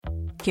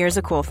Here's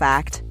a cool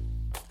fact.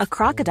 A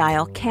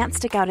crocodile can't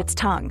stick out its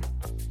tongue.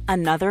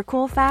 Another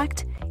cool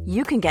fact,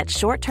 you can get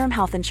short-term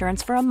health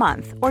insurance for a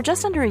month or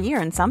just under a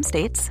year in some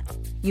states.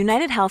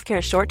 United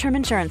Healthcare short-term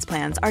insurance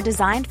plans are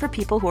designed for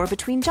people who are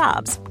between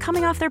jobs,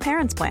 coming off their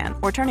parents' plan,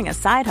 or turning a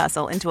side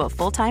hustle into a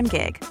full-time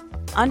gig.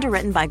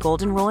 Underwritten by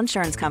Golden Rule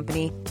Insurance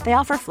Company, they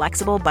offer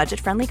flexible,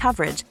 budget-friendly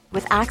coverage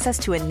with access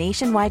to a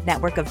nationwide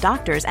network of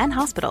doctors and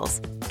hospitals.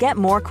 Get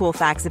more cool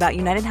facts about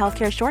United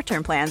Healthcare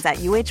short-term plans at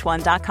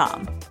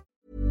uh1.com.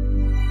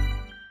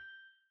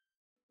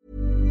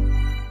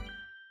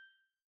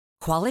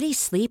 Quality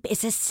sleep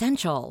is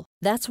essential.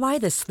 That's why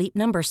the Sleep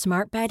Number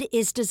Smart Bed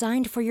is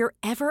designed for your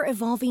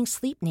ever-evolving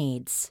sleep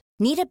needs.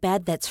 Need a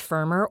bed that's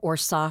firmer or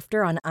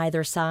softer on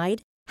either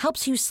side?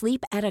 Helps you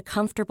sleep at a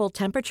comfortable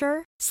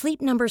temperature? Sleep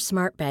Number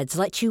Smart Beds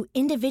let you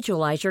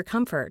individualize your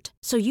comfort,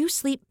 so you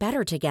sleep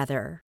better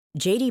together.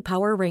 J.D.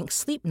 Power ranks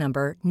Sleep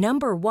Number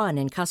number 1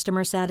 in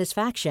customer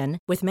satisfaction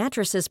with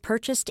mattresses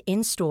purchased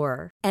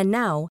in-store. And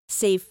now,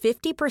 save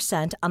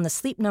 50% on the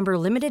Sleep Number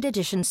Limited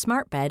Edition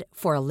Smart Bed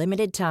for a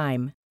limited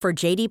time. For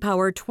J.D.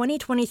 Power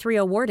 2023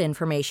 award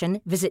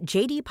information, visit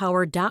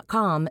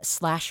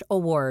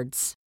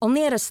jdpower.com/awards.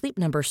 Only at a Sleep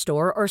Number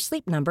store or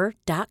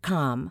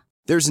sleepnumber.com.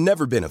 There's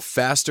never been a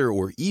faster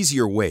or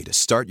easier way to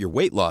start your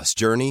weight loss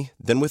journey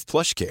than with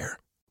PlushCare.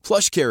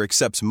 PlushCare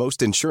accepts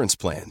most insurance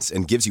plans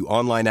and gives you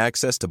online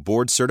access to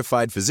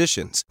board-certified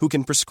physicians who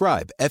can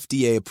prescribe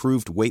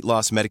FDA-approved weight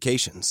loss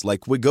medications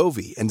like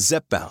Wegovy and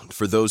Zepbound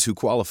for those who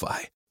qualify.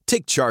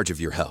 Take charge of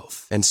your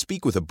health and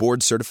speak with a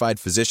board-certified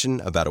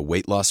physician about a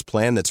weight loss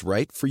plan that's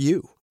right for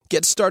you.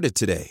 Get started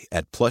today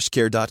at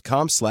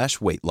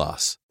plushcare.com/weight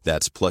loss.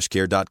 That's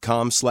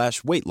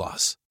plushcare.com/weight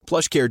loss.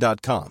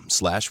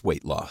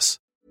 plushcare.com/weight loss.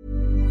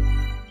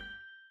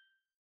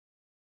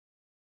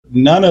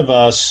 None of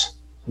us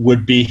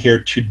would be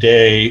here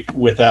today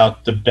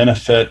without the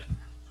benefit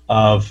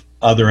of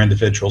other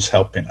individuals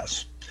helping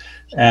us.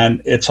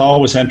 And it's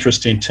always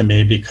interesting to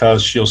me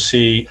because you'll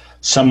see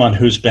someone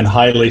who's been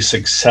highly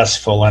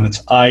successful and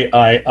it's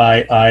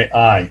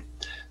I.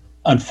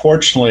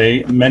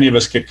 Unfortunately, many of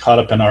us get caught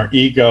up in our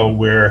ego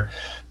where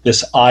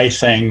this I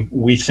thing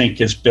we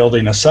think is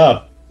building us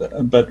up.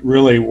 But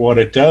really what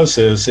it does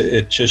is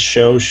it just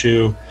shows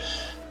you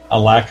a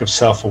lack of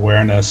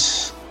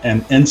self-awareness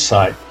and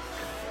insight.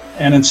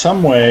 And in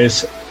some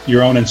ways,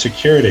 your own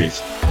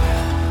insecurities.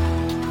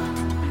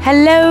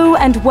 Hello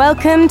and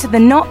welcome to the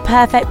Not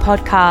Perfect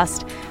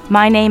podcast.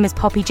 My name is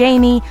Poppy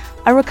Jamie,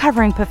 a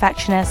recovering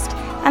perfectionist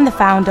and the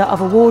founder of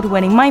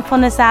award-winning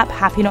mindfulness app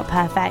Happy Not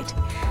Perfect.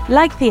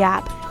 Like the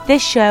app,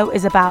 this show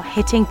is about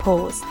hitting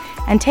pause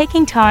and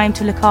taking time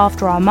to look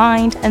after our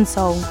mind and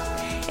soul.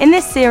 In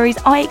this series,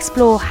 I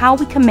explore how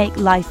we can make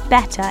life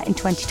better in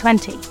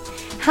 2020.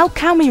 How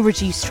can we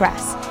reduce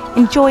stress,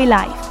 enjoy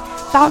life,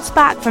 bounce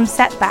back from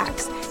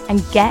setbacks,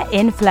 and get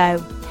in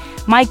flow?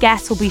 My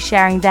guests will be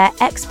sharing their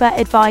expert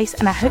advice,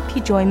 and I hope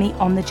you join me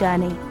on the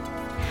journey.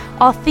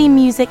 Our theme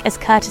music is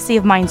courtesy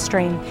of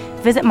Mindstream.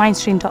 Visit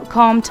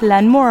mindstream.com to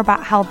learn more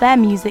about how their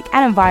music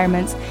and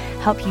environments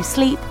help you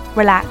sleep,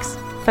 relax,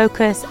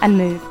 focus, and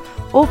move,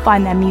 or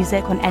find their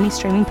music on any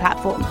streaming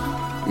platform.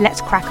 Let's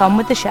crack on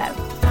with the show.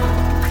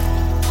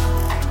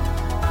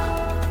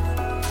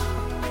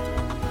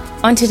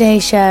 On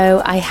today's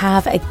show, I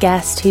have a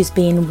guest who's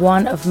been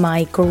one of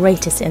my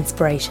greatest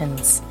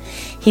inspirations.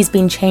 He's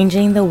been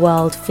changing the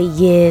world for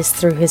years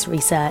through his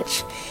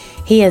research.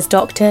 He is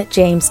Dr.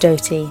 James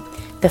Doty,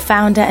 the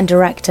founder and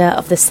director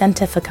of the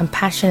Center for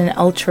Compassion and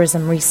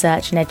Altruism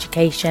Research and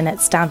Education at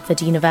Stanford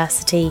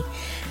University,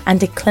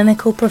 and a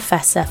clinical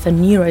professor for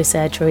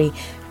neurosurgery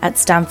at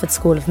Stanford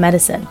School of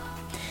Medicine.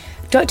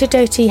 Dr.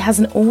 Doty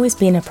hasn't always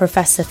been a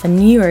professor for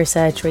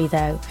neurosurgery,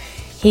 though.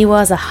 He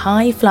was a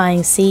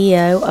high-flying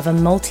CEO of a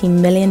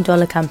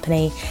multi-million-dollar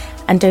company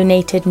and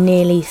donated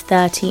nearly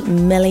 $30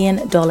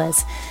 million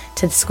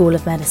to the School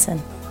of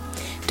Medicine.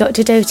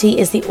 Dr. Doty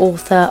is the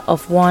author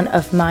of one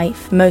of my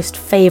most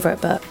favourite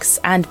books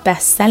and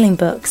best-selling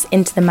books,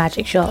 Into the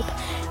Magic Shop,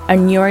 A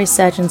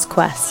Neurosurgeon's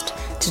Quest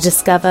to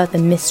Discover the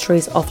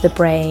Mysteries of the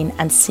Brain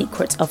and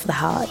Secrets of the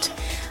Heart,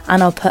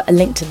 and I'll put a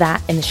link to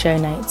that in the show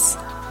notes.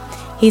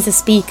 He's a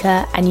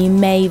speaker, and you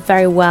may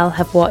very well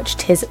have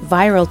watched his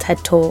viral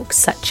TED Talks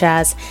such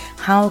as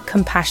How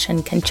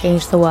Compassion Can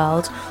Change the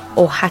World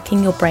or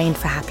Hacking Your Brain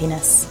for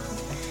Happiness.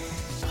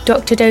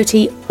 Dr.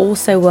 Doty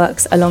also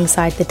works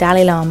alongside the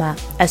Dalai Lama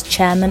as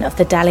chairman of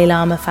the Dalai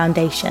Lama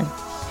Foundation.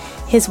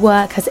 His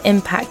work has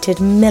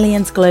impacted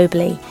millions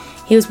globally.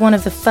 He was one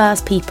of the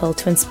first people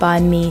to inspire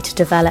me to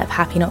develop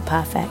Happy Not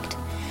Perfect.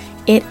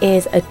 It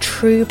is a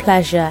true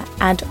pleasure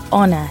and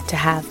honour to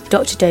have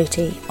Dr.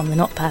 Doty on the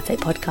Not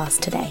Perfect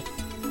podcast today.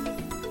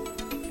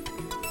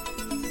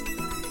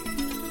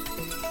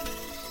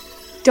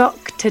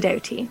 Dr.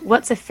 Doty,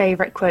 what's a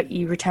favourite quote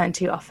you return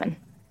to often?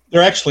 There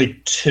are actually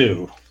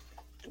two.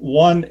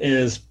 One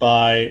is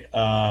by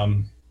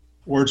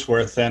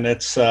Wordsworth, and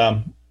it's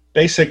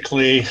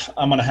basically,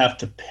 I'm going to have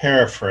to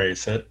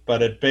paraphrase it,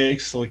 but it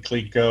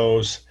basically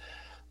goes,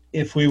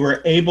 if we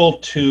were able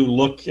to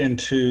look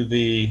into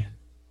the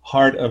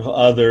heart of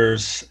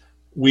others,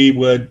 we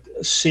would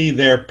see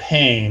their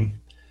pain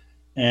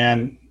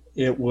and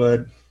it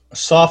would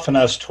soften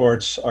us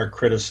towards our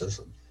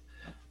criticism.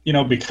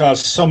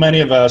 Because so many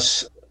of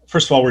us,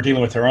 first of all, we're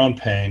dealing with our own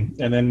pain.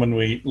 And then when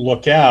we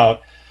look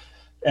out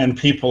and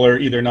people are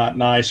either not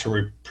nice or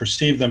we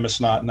perceive them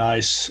as not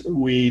nice,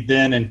 we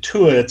then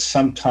intuit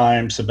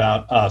sometimes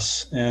about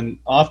us. And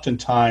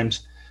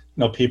oftentimes,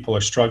 people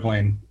are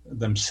struggling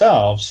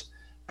themselves,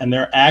 and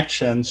their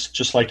actions,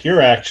 just like your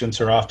actions,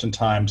 are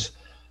oftentimes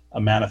a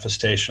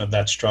manifestation of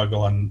that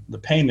struggle and the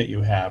pain that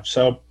you have.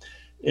 So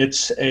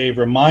it's a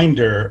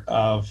reminder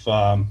of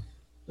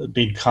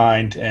being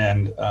kind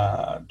and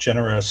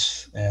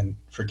generous and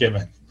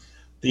forgiving.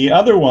 The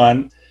other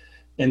one,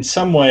 in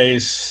some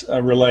ways,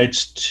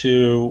 relates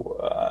to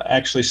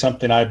actually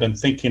something I've been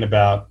thinking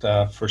about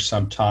for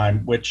some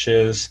time, which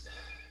is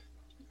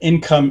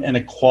income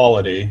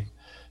inequality,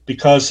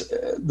 because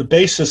the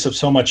basis of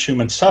so much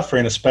human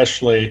suffering,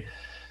 especially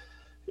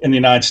in the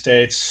United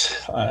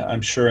States,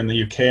 I'm sure in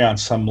the UK on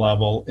some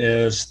level,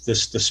 is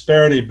this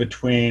disparity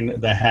between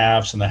the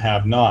haves and the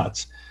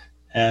have-nots.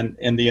 And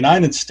in the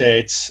United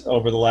States,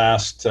 over the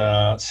last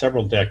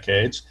several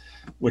decades,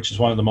 which is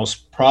one of the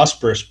most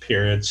prosperous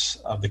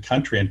periods of the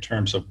country in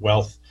terms of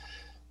wealth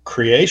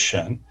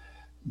creation,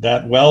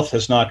 that wealth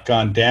has not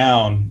gone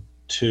down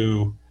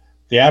to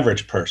the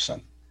average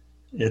person.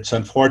 It's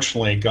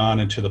unfortunately gone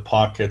into the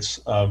pockets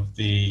of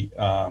the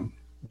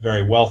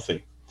very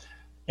wealthy.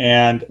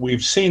 And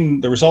we've seen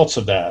the results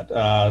of that.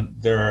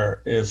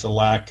 There is a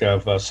lack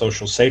of a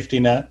social safety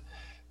net.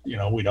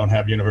 We don't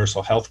have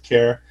universal health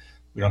care.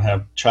 We don't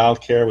have child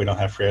care. We don't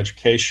have free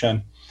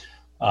education.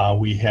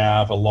 We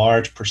have a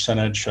large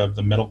percentage of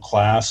the middle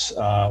class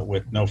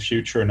with no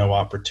future, no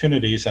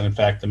opportunities. And in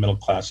fact, the middle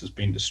class is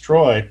being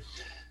destroyed.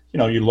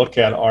 You look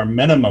at our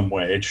minimum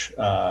wage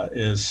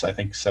is, I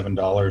think,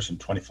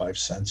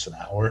 $7.25 an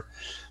hour.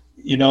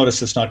 You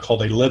notice it's not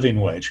called a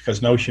living wage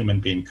because no human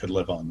being could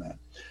live on that.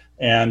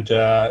 And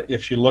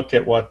if you look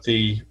at what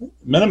the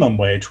minimum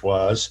wage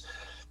was,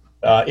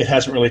 it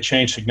hasn't really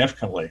changed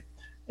significantly.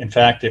 In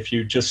fact, if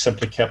you just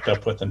simply kept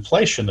up with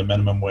inflation, the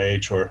minimum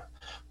wage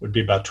would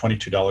be about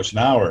 $22 an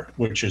hour,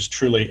 which is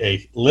truly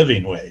a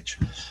living wage.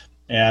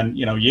 And,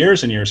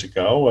 years and years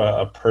ago,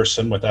 a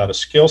person without a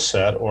skill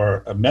set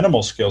or a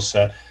minimal skill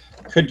set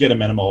could get a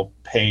minimal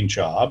paying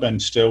job and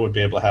still would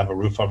be able to have a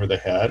roof over their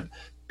head,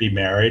 be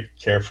married,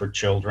 care for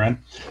children.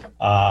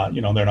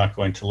 They're not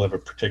going to live a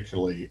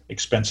particularly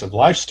expensive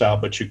lifestyle,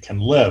 but you can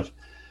live.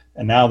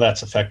 And now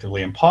that's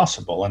effectively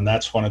impossible. And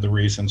that's one of the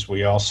reasons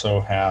we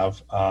also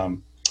have,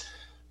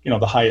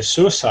 the highest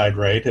suicide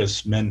rate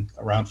is men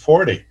around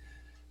 40.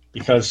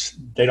 Because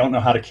they don't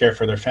know how to care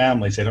for their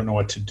families. They don't know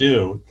what to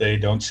do. They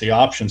don't see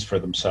options for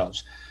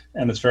themselves.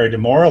 And it's very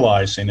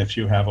demoralizing if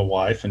you have a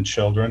wife and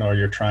children, or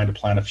you're trying to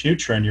plan a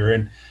future and you're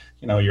in,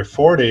 your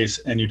 40s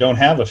and you don't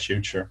have a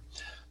future.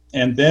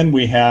 And then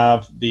we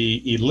have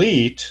the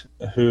elite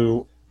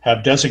who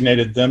have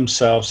designated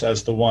themselves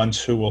as the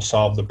ones who will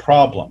solve the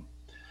problem.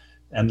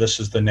 And this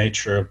is the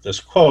nature of this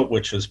quote,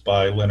 which is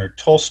by Leonard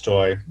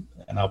Tolstoy.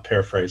 And I'll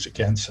paraphrase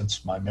again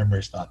since my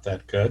memory's not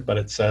that good, but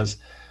it says,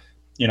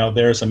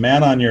 there's a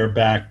man on your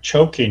back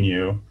choking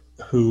you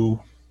who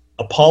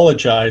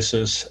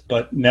apologizes,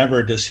 but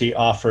never does he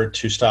offer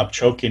to stop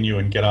choking you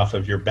and get off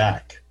of your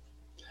back.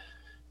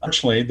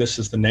 Unfortunately, this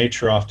is the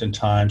nature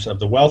oftentimes of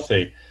the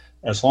wealthy.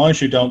 As long as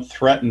you don't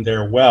threaten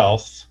their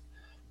wealth,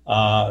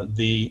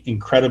 the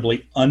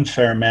incredibly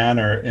unfair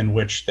manner in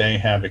which they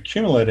have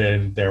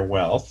accumulated their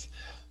wealth,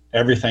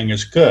 everything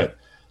is good.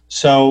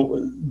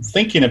 So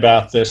thinking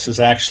about this is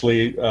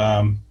actually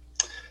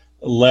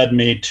led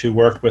me to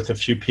work with a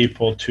few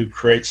people to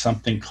create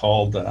something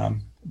called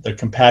the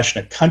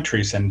Compassionate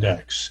Countries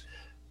Index.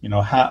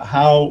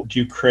 How do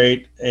you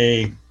create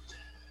a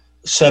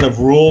set of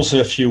rules,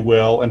 if you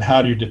will, and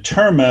how do you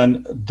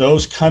determine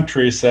those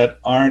countries that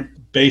aren't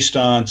based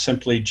on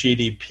simply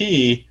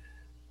GDP,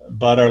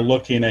 but are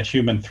looking at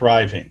human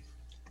thriving?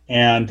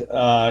 And,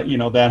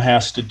 that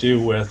has to do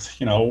with,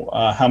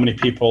 how many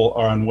people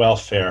are on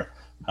welfare,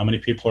 how many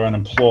people are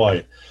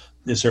unemployed,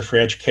 is there free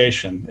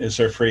education? Is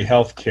there free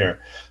health care?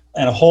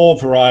 And a whole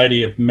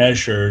variety of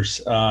measures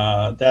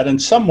that in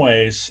some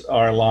ways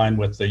are aligned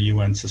with the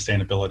UN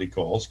sustainability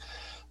goals,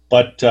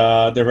 but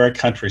they're very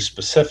country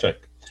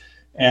specific.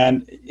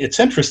 And it's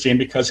interesting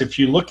because if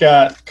you look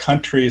at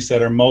countries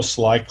that are most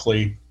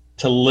likely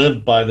to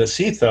live by this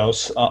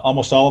ethos,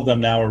 almost all of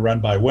them now are run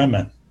by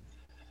women.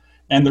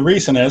 And the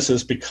reason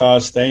is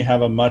because they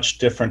have a much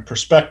different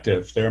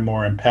perspective. They're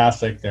more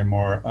empathic, they're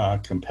more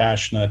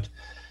compassionate.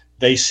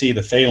 They see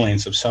the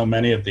failings of so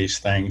many of these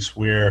things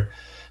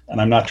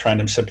and I'm not trying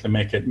to simply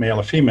make it male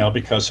or female,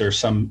 because there's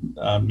some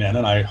men,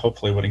 and I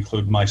hopefully would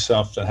include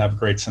myself, that have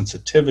great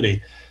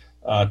sensitivity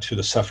to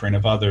the suffering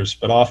of others.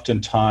 But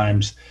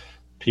oftentimes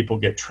people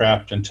get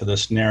trapped into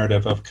this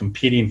narrative of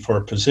competing for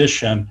a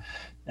position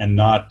and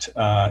not,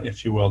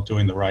 if you will,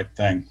 doing the right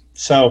thing.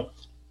 So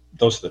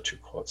those are the two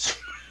quotes.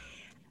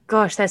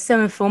 Gosh, that's so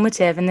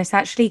informative. And this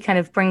actually kind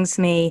of brings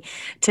me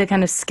to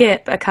kind of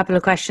skip a couple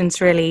of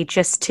questions, really,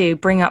 just to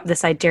bring up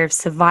this idea of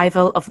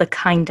survival of the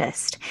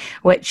kindest,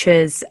 which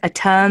is a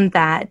term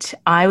that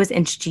I was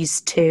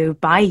introduced to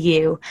by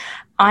you.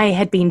 I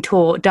had been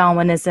taught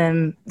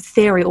Darwinism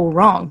theory all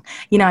wrong.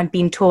 I'd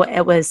been taught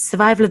it was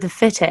survival of the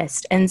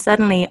fittest. And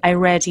suddenly I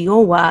read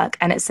your work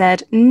and it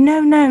said, no,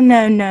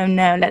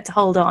 let's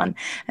hold on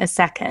a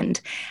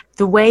second.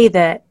 The way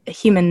that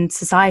human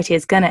society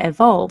is going to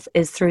evolve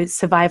is through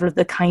survival of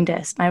the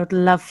kindest. And I would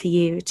love for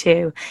you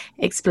to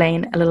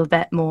explain a little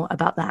bit more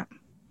about that.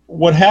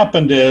 What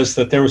happened is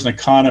that there was an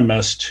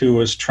economist who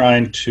was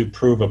trying to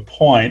prove a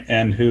point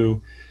and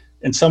who,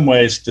 in some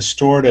ways,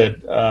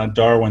 distorted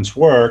Darwin's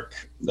work.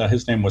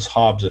 His name was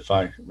Hobbes, if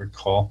I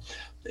recall.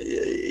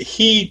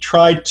 He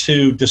tried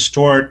to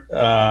distort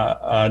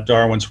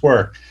Darwin's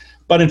work.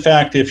 But in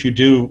fact, if you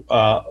do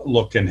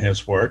look in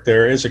his work,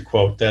 there is a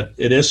quote that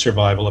it is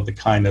survival of the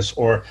kindest,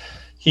 or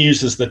he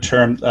uses the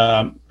term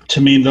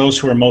to mean those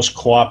who are most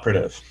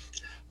cooperative.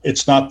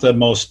 It's not the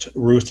most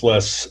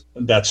ruthless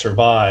that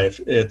survive.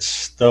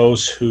 It's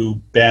those who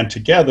band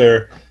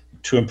together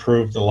to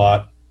improve the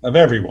lot of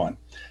everyone.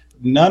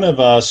 None of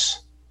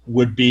us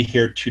would be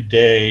here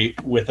today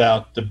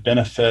without the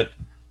benefit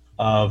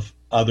of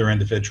other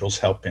individuals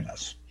helping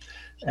us.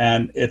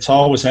 And it's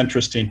always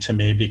interesting to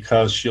me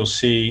because you'll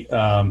see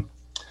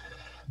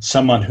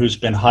someone who's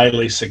been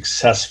highly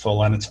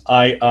successful and it's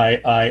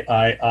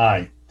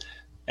I.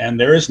 And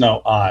there is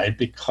no I,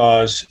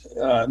 because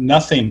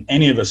nothing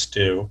any of us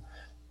do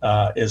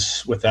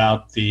is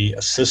without the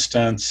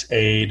assistance,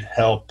 aid,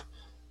 help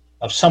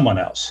of someone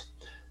else.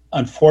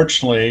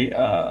 Unfortunately,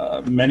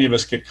 many of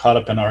us get caught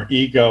up in our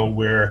ego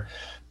where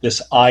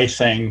this I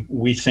thing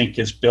we think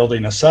is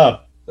building us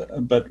up.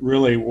 But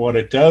really what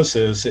it does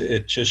is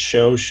it just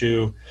shows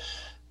you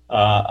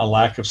a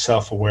lack of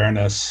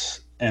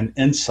self-awareness and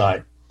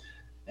insight.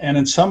 And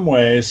in some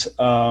ways,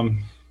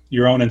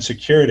 your own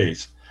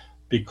insecurities.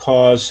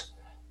 Because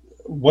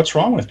what's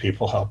wrong with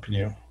people helping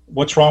you?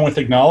 What's wrong with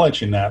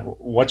acknowledging that?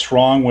 What's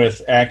wrong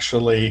with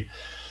actually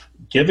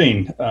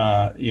giving,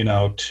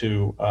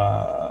 to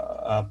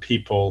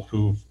people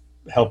who've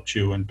helped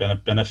you and been a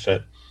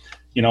benefit?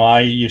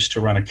 I used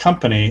to run a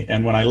company,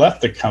 and when I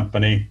left the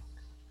company,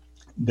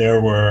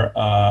 there were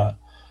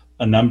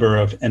a number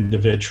of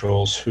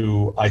individuals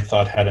who I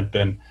thought hadn't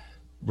been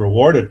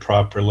rewarded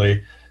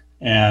properly.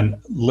 And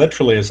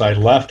literally, as I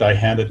left, I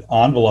handed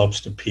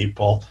envelopes to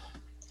people,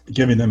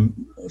 giving them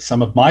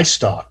some of my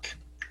stock.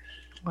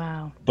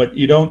 Wow. But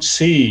you don't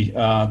see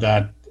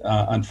that,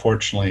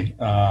 unfortunately,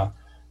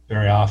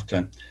 very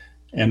often.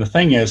 And the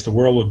thing is, the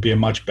world would be a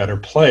much better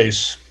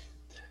place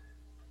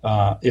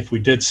if we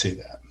did see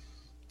that.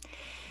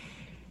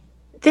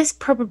 This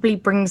probably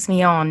brings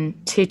me on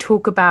to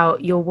talk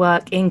about your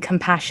work in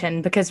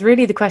compassion, because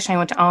really the question I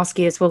want to ask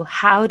you is, well,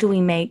 how do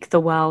we make the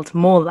world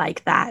more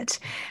like that?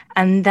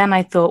 And then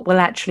I thought, well,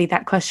 actually,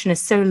 that question is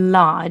so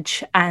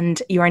large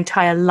and your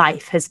entire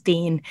life has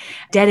been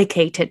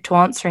dedicated to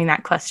answering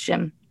that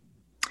question.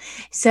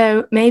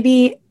 So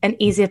maybe an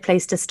easier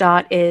place to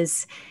start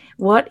is,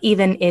 what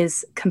even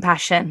is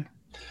compassion?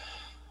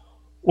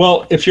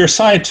 Well, if you're a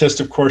scientist,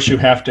 of course, you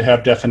have to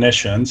have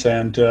definitions.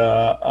 And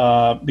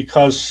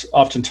because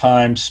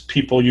oftentimes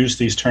people use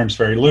these terms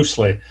very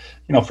loosely.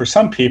 For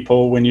some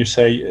people, when you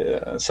say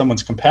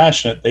someone's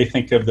compassionate, they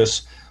think of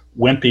this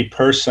wimpy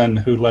person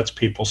who lets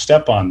people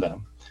step on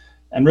them.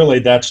 And really,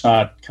 that's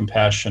not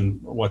compassion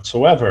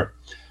whatsoever.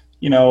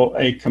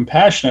 A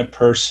compassionate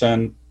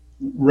person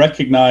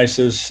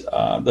recognizes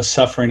the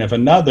suffering of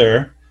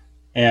another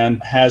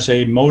and has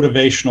a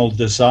motivational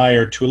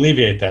desire to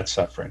alleviate that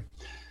suffering.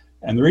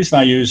 And the reason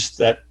I use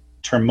that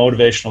term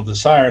motivational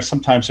desire,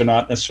 sometimes they're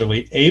not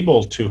necessarily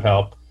able to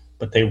help,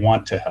 but they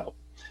want to help.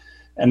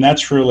 And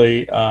that's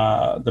really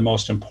the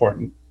most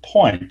important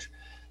point.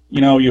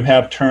 You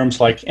have terms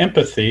like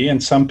empathy,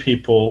 and some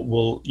people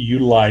will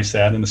utilize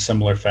that in a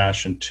similar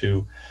fashion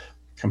to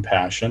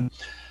compassion.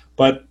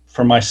 But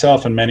for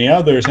myself and many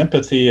others,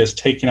 empathy is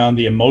taking on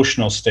the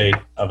emotional state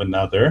of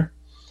another.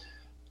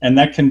 And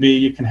that can be,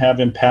 you can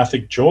have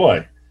empathic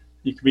joy.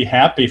 You can be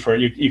happy for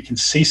it. You can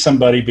see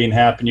somebody being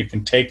happy and you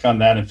can take on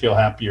that and feel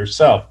happy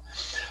yourself.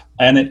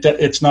 And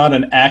it's not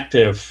an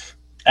active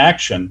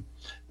action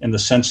in the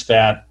sense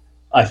that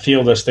I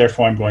feel this,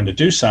 therefore I'm going to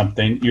do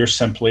something. You're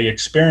simply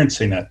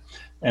experiencing it.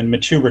 And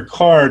Matthieu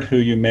Ricard, who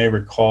you may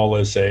recall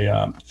is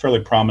a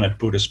fairly prominent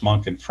Buddhist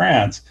monk in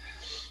France,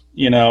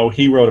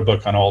 he wrote a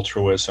book on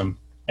altruism.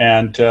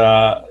 And,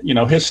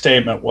 his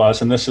statement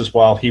was, and this is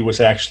while he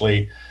was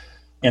actually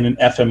in an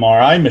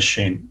fMRI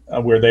machine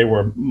where they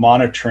were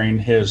monitoring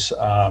his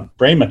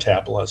brain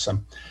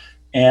metabolism.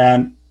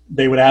 And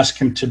they would ask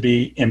him to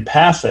be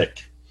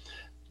empathic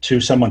to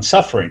someone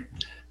suffering.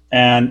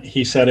 And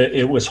he said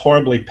it was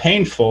horribly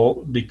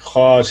painful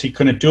because he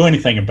couldn't do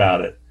anything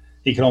about it.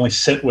 He could only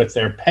sit with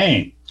their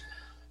pain.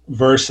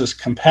 Versus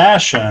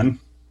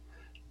compassion,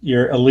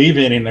 you're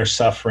alleviating their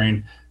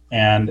suffering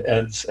and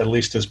at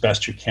least as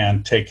best you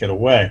can, take it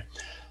away.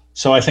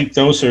 So I think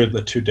those are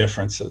the two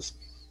differences.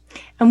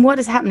 And what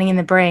is happening in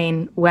the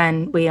brain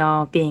when we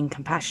are being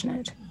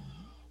compassionate?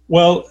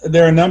 Well,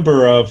 there are a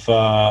number of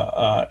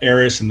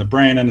areas in the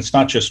brain, and it's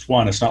not just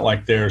one. It's not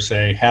like there's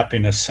a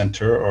happiness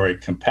center or a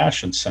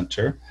compassion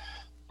center.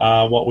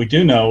 What we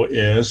do know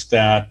is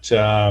that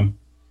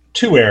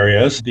two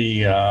areas,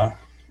 the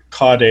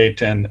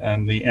caudate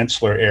and the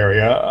insular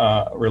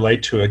area,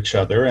 relate to each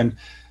other. And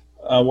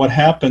what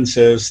happens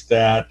is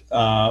that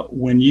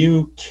when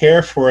you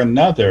care for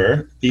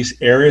another, these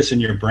areas in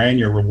your brain,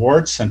 your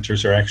reward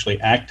centers, are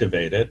actually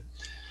activated,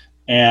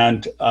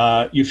 and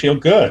you feel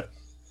good.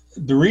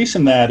 The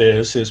reason that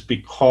is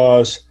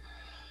because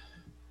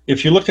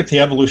if you look at the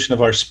evolution of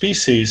our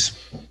species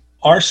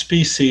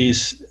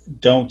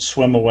don't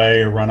swim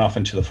away or run off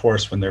into the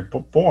forest when they're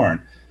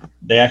born.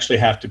 They actually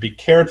have to be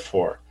cared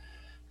for.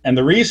 And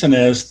the reason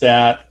is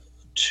that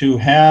to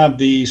have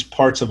these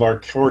parts of our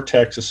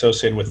cortex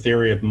associated with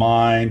theory of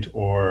mind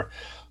or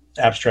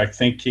abstract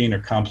thinking or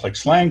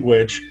complex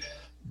language,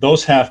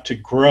 those have to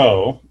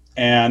grow,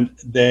 and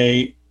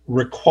they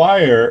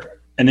require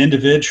an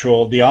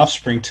individual, the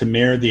offspring, to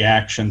mirror the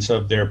actions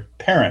of their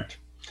parent.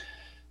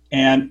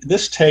 And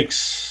this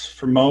takes,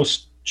 for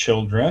most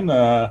children,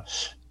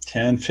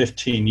 10,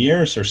 15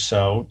 years or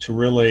so to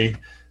really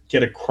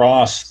get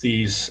across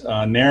these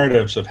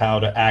narratives of how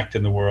to act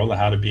in the world, and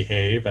how to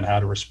behave, and how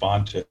to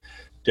respond to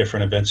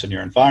different events in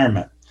your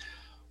environment.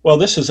 Well,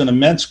 this is an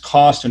immense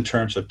cost in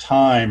terms of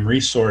time,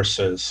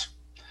 resources.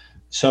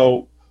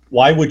 So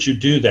why would you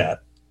do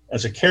that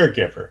as a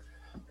caregiver?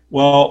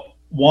 Well,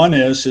 one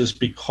is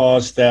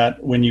because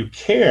that when you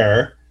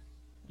care,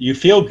 you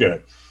feel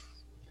good.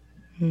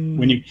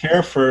 When you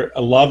care for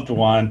a loved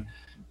one,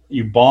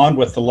 you bond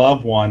with the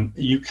loved one,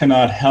 you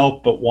cannot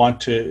help but want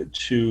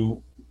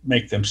to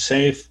make them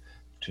safe,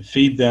 to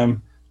feed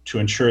them, to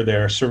ensure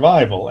their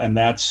survival. And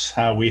that's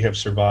how we have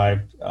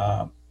survived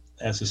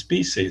as a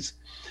species.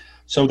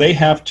 So they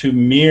have to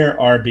mirror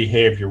our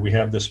behavior. We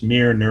have this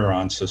mirror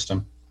neuron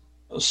system.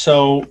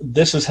 So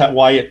this is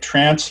why it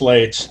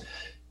translates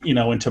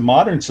into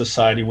modern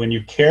society. When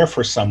you care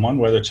for someone,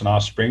 whether it's an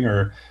offspring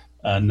or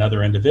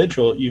another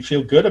individual, you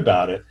feel good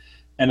about it.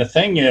 And the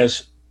thing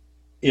is,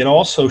 it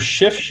also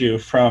shifts you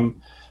from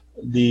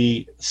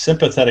the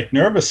sympathetic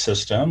nervous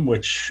system,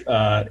 which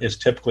is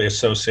typically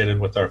associated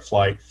with our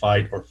flight,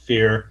 fight, or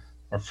fear,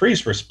 or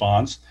freeze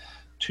response,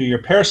 to your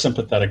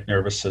parasympathetic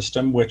nervous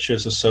system, which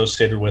is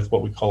associated with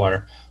what we call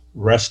our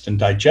rest and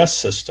digest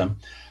system.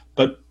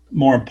 But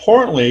more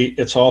importantly,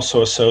 it's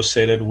also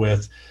associated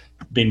with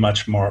being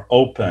much more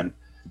open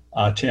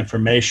to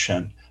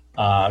information,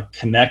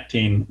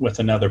 connecting with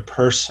another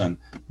person,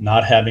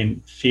 not having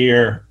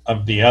fear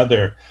of the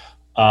other.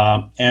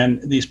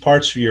 And these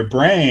parts of your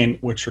brain,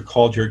 which are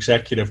called your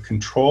executive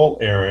control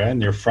area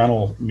in your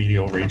frontal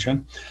medial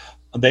region,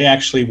 they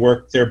actually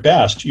work their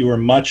best. You are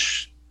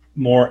much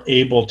more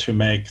able to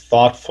make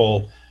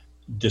thoughtful,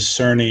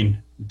 discerning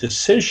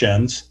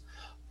decisions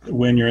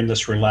when you're in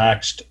this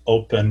relaxed,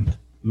 open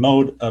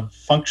mode of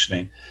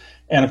functioning.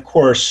 And of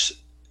course,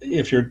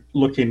 if you're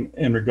looking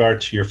in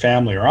regard to your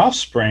family or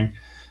offspring,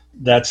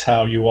 that's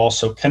how you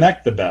also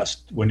connect the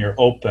best, when you're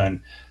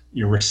open,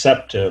 you're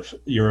receptive,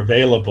 you're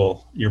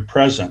available, you're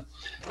present.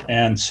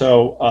 And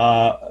so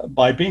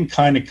by being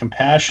kind and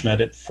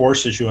compassionate, it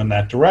forces you in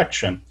that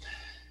direction.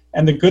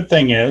 And the good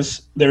thing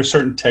is there are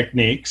certain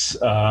techniques,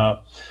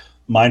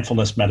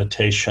 mindfulness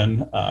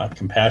meditation,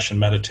 compassion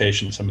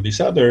meditation, some of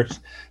these others,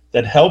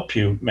 that help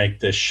you make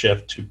this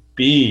shift to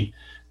be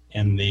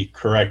in the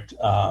correct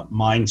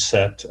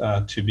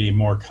mindset, to be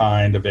more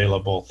kind,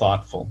 available,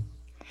 thoughtful.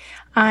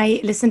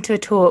 I listened to a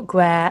talk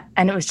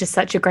and it was just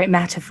such a great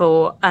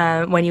metaphor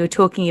when you were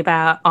talking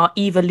about our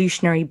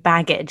evolutionary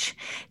baggage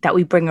that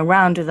we bring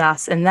around with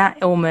us. And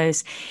that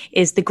almost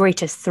is the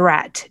greatest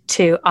threat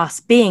to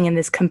us being in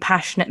this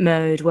compassionate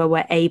mode where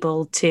we're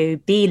able to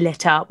be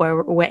lit up,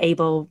 where we're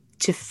able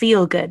to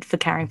feel good for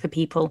caring for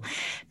people,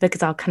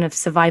 because our kind of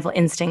survival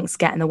instincts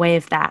get in the way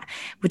of that.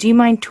 Would you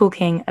mind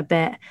talking a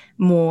bit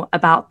more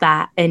about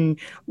that and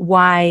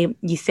why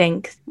you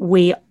think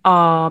we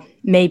are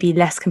maybe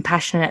less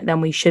compassionate than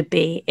we should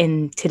be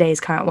in today's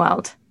current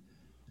world?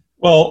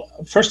 Well,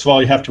 first of all,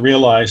 you have to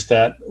realize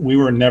that we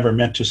were never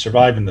meant to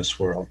survive in this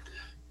world.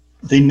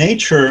 The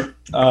nature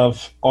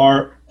of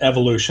our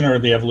evolution, or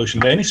the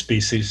evolution of any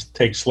species,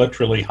 takes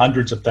literally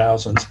hundreds of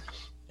thousands,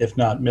 if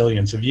not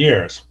millions of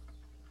years.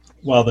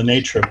 While the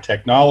nature of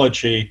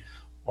technology,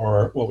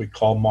 or what we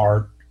call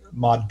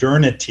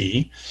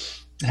modernity,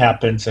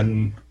 happens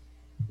in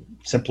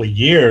simply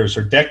years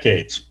or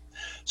decades.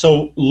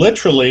 So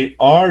literally,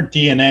 our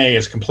DNA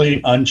is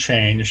completely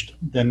unchanged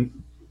than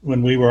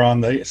when we were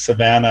on the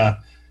savannah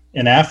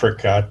in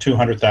Africa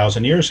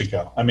 200,000 years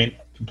ago. I mean,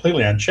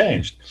 completely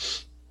unchanged.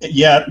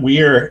 Yet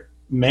we are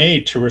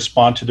made to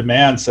respond to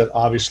demands that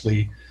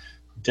obviously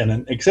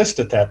didn't exist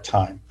at that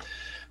time.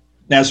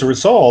 As a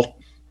result,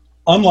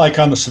 unlike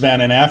on the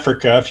savannah in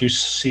Africa, if you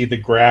see the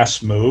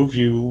grass move,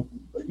 you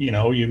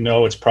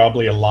know it's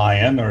probably a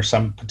lion or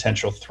some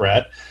potential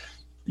threat.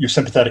 your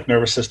sympathetic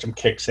nervous system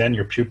kicks in,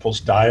 your pupils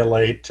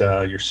dilate,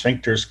 your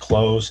sphincters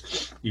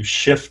close, you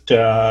shift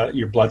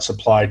your blood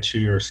supply to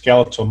your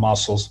skeletal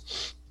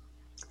muscles,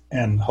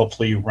 and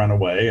hopefully you run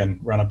away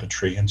and run up a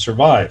tree and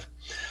survive.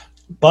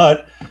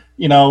 But,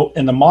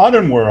 in the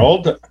modern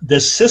world,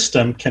 this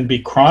system can be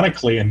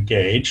chronically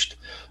engaged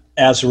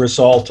as a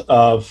result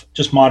of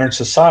just modern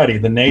society,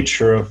 the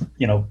nature of,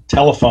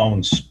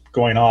 telephones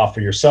going off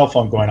or your cell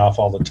phone going off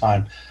all the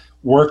time,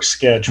 work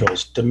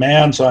schedules,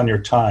 demands on your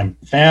time,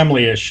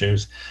 family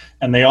issues,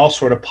 and they all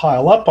sort of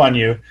pile up on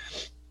you.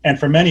 And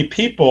for many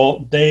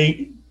people,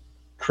 they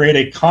create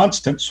a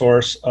constant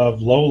source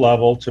of low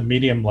level to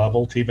medium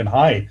level to even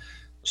high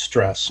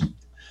stress.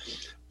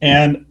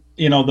 And,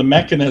 the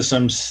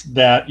mechanisms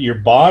that your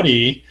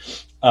body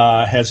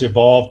has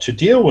evolved to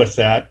deal with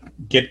that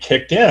get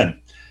kicked in.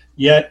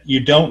 Yet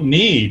you don't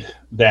need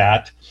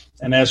that.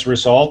 And as a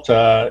result,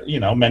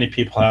 many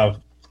people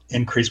have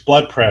increased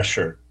blood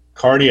pressure,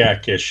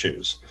 cardiac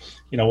issues.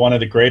 One of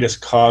the greatest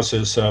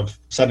causes of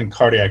sudden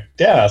cardiac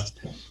death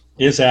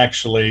is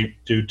actually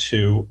due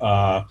to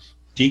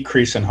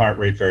decrease in heart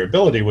rate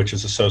variability, which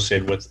is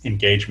associated with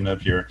engagement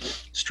of your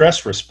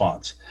stress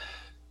response.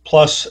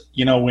 Plus,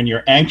 when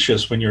you're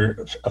anxious, when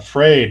you're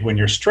afraid, when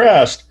you're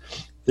stressed,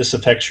 this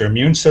affects your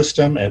immune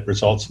system. It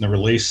results in the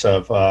release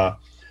of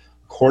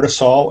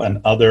cortisol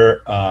and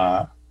other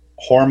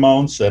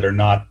hormones that are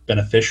not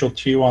beneficial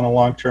to you on a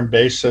long-term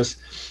basis.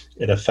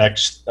 It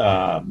affects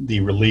the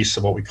release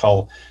of what we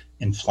call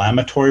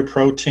inflammatory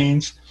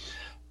proteins.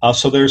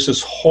 So there's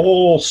this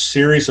whole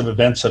series of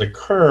events that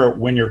occur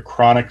when you're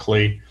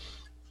chronically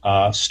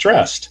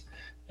stressed.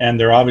 And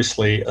they're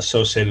obviously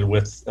associated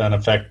with an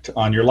effect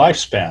on your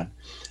lifespan.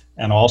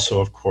 And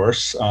also, of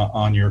course,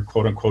 on your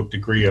quote-unquote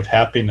degree of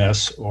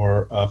happiness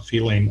or a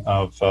feeling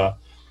of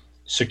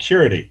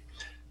security.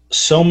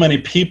 So many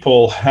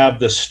people have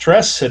the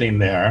stress sitting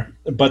there,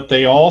 but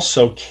they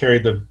also carry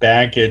the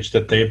baggage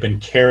that they've been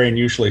carrying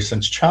usually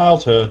since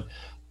childhood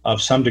of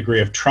some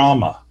degree of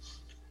trauma.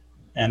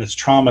 And it's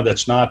trauma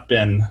that's not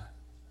been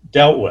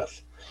dealt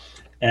with.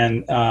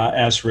 And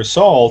as a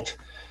result,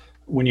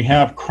 when you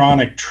have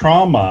chronic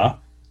trauma,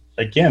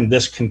 again,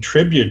 this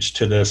contributes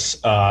to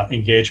this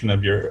engagement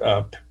of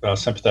your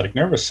sympathetic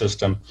nervous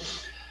system.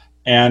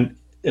 And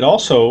it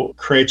also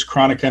creates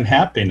chronic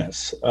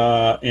unhappiness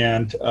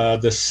and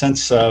this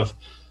sense of,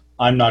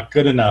 I'm not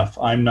good enough,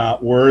 I'm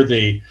not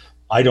worthy,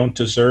 I don't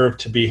deserve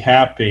to be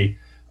happy,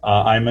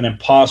 I'm an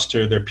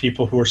imposter, there are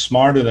people who are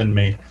smarter than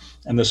me.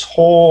 And this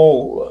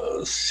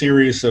whole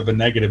series of a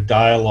negative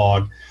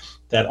dialogue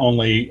that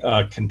only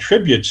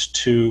contributes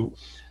to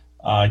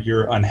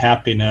your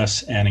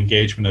unhappiness and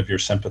engagement of your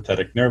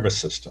sympathetic nervous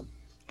system.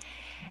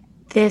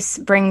 This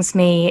brings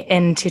me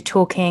into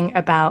talking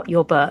about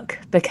your book,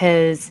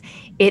 because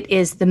it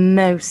is the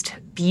most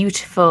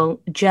beautiful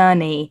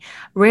journey,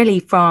 really,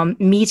 from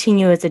meeting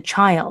you as a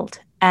child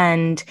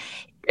and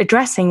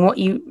addressing what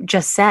you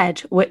just said,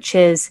 which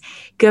is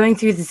going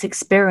through this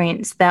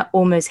experience that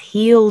almost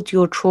healed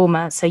your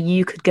trauma so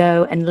you could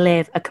go and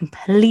live a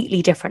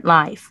completely different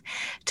life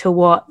to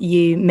what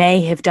you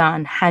may have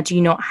done had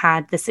you not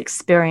had this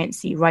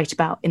experience that you write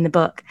about in the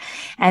book.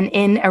 And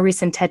in a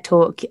recent TED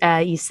Talk,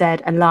 you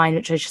said a line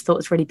which I just thought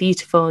was really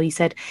beautiful. You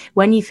said,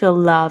 when you feel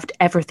loved,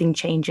 everything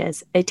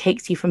changes. It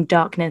takes you from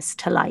darkness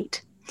to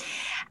light.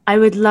 I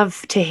would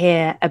love to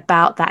hear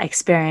about that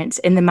experience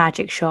in the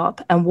magic shop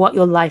and what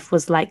your life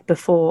was like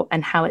before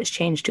and how it's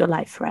changed your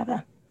life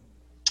forever.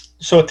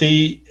 So at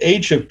the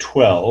age of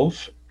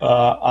 12,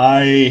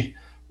 I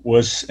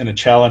was in a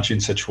challenging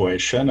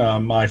situation.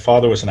 My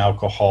father was an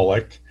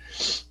alcoholic,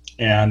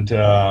 and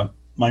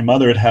my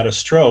mother had had a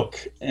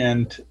stroke,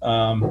 and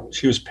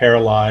she was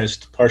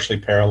paralyzed, partially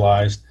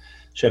paralyzed.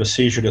 She had a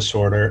seizure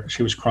disorder.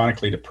 She was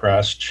chronically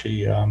depressed.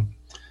 She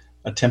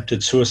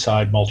attempted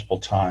suicide multiple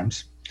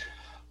times.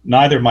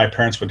 Neither of my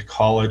parents went to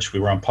college. We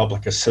were on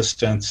public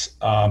assistance.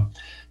 And,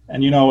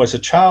 as a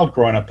child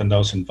growing up in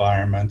those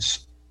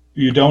environments,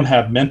 you don't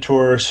have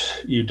mentors,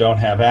 you don't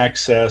have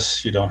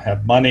access, you don't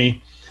have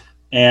money,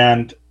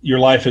 and your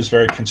life is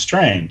very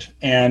constrained.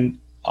 And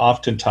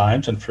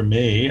oftentimes, and for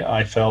me,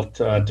 I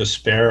felt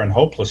despair and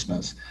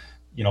hopelessness.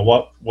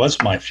 What was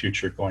my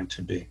future going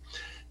to be?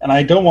 And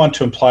I don't want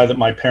to imply that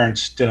my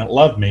parents didn't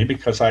love me,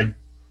 because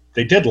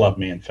they did love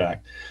me, in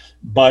fact.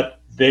 But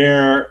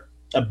their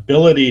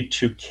ability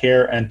to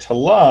care and to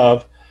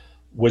love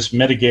was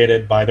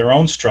mitigated by their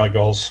own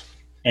struggles.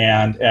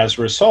 And as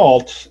a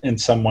result, in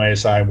some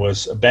ways, I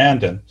was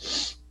abandoned.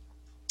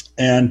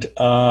 And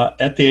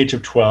at the age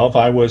of 12,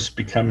 I was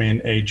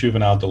becoming a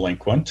juvenile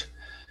delinquent.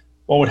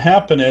 What would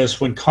happen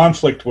is when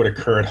conflict would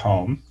occur at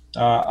home,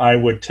 I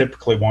would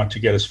typically want to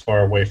get as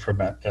far away from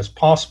it as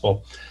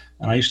possible.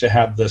 And I used to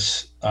have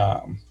this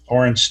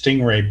orange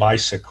Stingray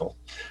bicycle.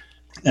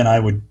 And I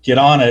would get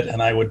on it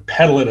and I would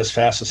pedal it as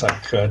fast as I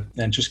could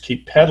and just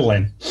keep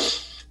pedaling.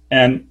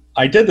 And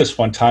I did this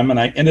one time, and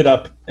I ended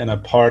up in a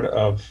part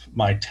of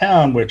my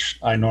town which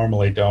I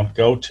normally don't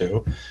go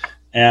to.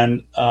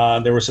 And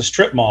there was a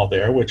strip mall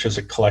there, which is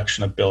a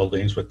collection of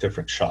buildings with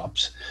different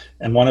shops.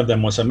 And one of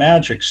them was a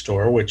magic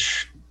store,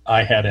 which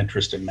I had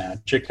interest in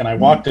magic. And I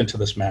walked into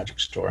this magic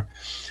store.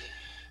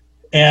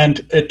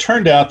 And it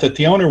turned out that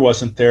the owner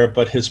wasn't there,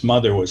 but his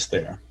mother was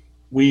there.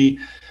 We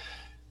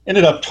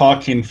ended up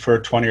talking for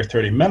 20 or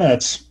 30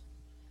 minutes.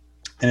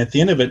 And at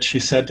the end of it, she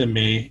said to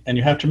me, and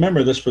you have to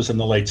remember this was in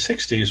the late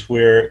 60s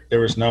where there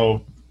was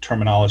no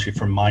terminology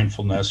for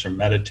mindfulness or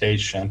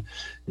meditation.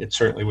 It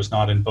certainly was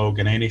not in vogue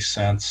in any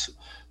sense.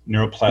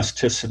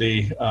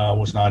 Neuroplasticity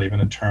was not even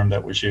a term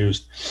that was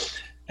used.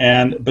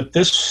 But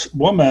this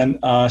woman,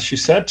 she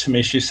said to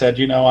me, she said,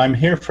 I'm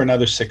here for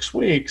another 6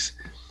 weeks.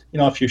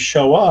 If you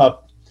show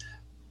up,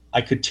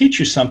 I could teach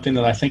you something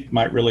that I think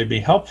might really be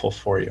helpful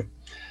for you.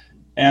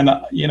 And,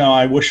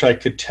 I wish I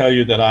could tell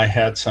you that I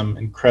had some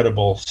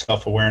incredible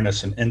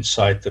self-awareness and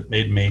insight that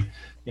made me,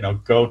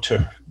 go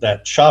to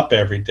that shop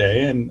every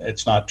day. And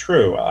it's not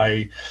true.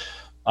 I,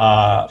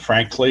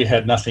 frankly,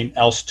 had nothing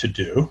else to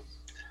do.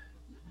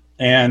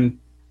 And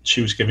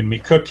she was giving me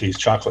cookies,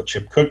 chocolate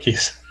chip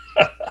cookies.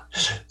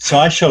 So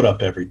I showed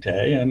up every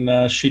day,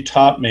 and she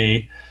taught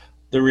me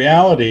the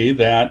reality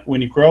that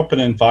when you grow up in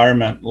an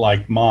environment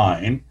like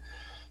mine,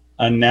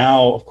 and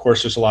now, of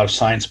course, there's a lot of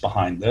science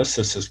behind this.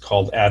 This is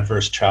called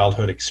adverse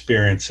childhood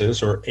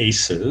experiences, or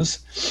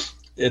ACEs.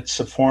 It's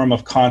a form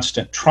of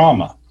constant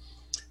trauma.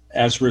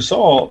 As a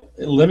result,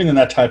 living in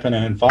that type of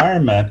an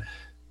environment,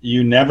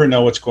 you never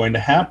know what's going to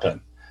happen.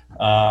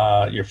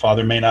 Your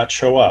father may not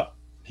show up.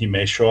 He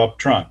may show up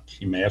drunk.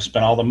 He may have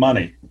spent all the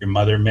money. Your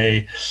mother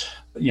may,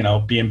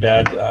 be in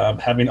bed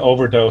having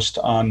overdosed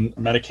on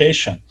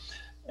medication.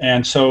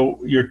 And so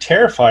you're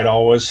terrified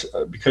always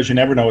because you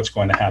never know what's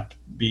going to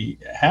be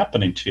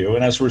happening to you.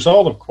 And as a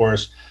result, of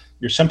course,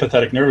 your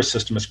sympathetic nervous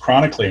system is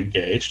chronically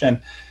engaged.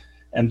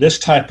 And this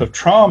type of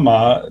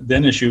trauma,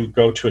 then as you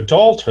go to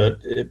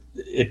adulthood,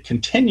 it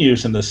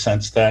continues in the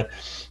sense that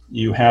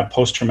you have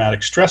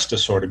post-traumatic stress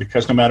disorder,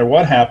 because no matter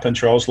what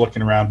happens, you're always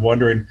looking around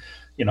wondering,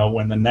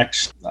 when the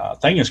next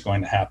thing is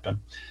going to happen.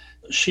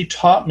 She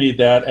taught me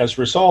that as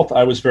a result,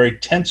 I was very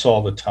tense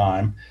all the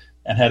time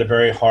and had a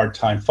very hard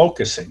time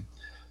focusing.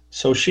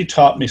 So she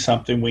taught me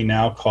something we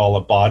now call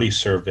a body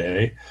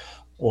survey,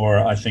 or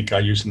I think I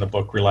use in the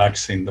book,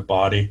 Relaxing the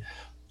Body.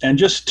 And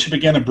just to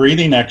begin a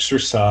breathing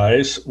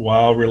exercise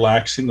while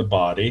relaxing the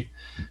body,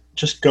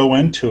 just go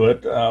into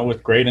it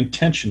with great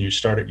intention. You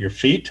start at your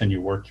feet and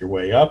you work your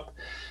way up,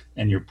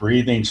 and you're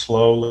breathing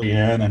slowly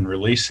in and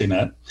releasing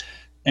it.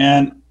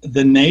 And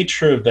the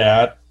nature of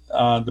that,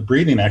 the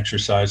breathing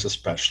exercise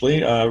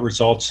especially,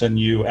 results in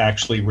you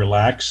actually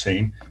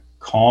relaxing,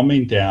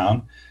 calming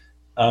down,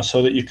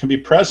 so that you can be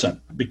present.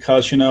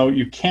 Because,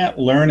 you can't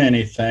learn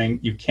anything,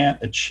 you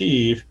can't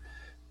achieve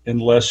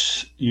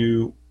unless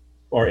you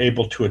are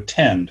able to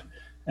attend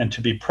and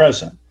to be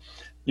present.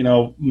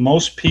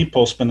 Most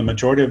people spend the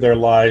majority of their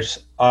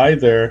lives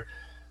either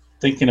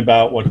thinking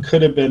about what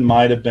could have been,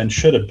 might have been,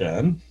 should have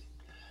been,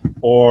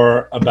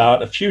 or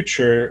about a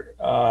future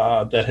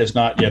that has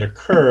not yet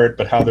occurred,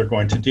 but how they're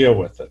going to deal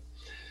with it.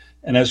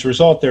 And as a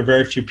result, there are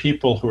very few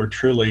people who are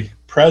truly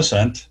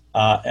present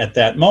at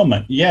that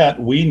moment. Yet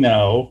we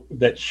know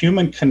that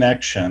human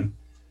connection,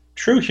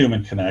 true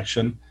human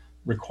connection,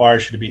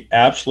 requires you to be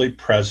absolutely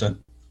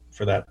present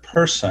for that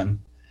person.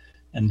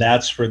 And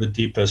that's where the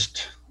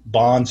deepest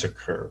bonds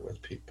occur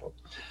with people.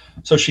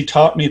 So she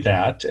taught me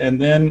that.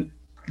 And then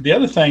the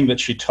other thing that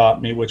she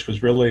taught me, which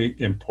was really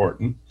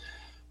important,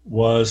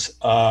 was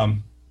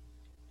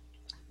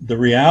the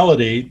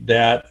reality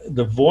that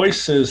the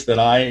voices that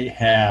I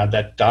had,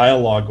 that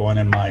dialogue going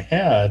in my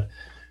head,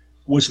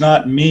 was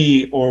not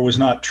me or was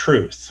not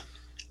truth.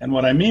 And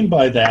what I mean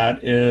by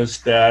that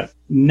is that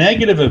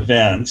negative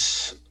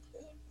events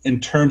in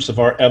terms of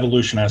our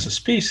evolution as a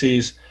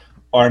species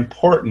are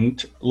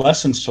important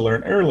lessons to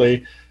learn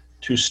early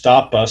to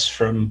stop us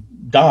from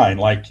dying.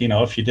 Like,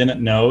 if you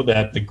didn't know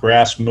that the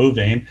grass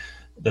moving,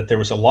 that there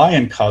was a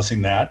lion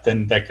causing that,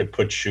 then that could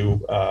put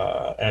you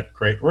at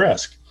great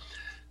risk.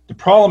 The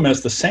problem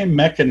is the same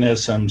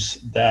mechanisms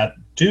that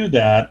do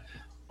that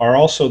are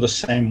also the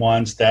same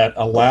ones that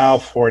allow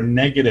for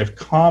negative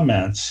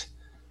comments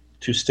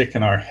to stick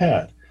in our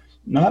head.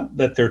 Not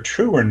that they're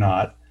true or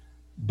not,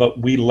 but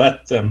we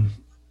let them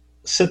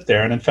sit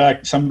there. And in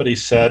fact, somebody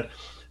said,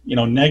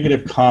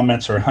 negative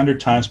comments are 100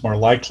 times more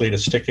likely to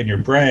stick in your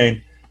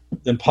brain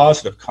than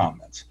positive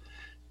comments.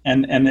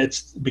 And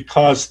it's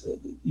because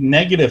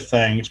negative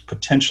things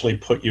potentially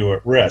put you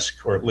at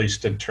risk, or at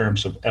least in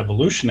terms of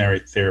evolutionary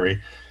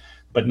theory,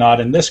 but not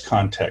in this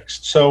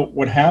context. So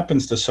what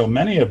happens to so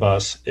many of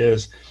us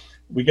is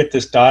we get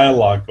this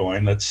dialogue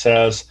going that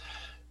says,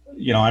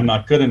 I'm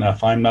not good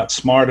enough, I'm not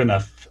smart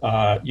enough,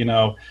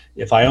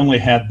 if I only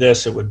had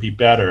this, it would be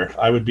better.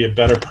 I would be a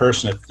better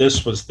person if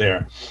this was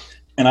there.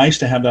 And I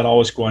used to have that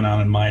always going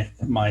on in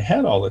my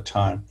head all the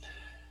time.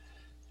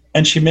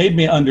 And she made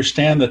me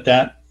understand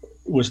that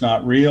was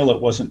not real, it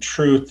wasn't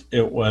truth,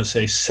 it was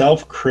a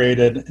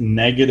self-created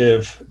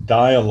negative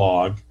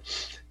dialogue,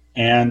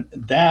 and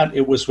that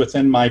it was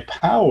within my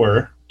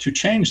power to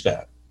change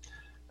that.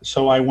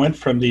 So I went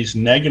from these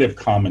negative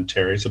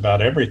commentaries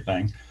about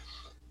everything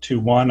to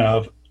one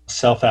of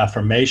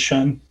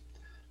self-affirmation.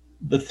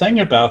 The thing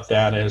about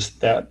that is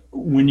that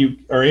when you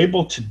are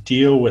able to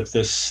deal with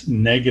this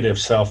negative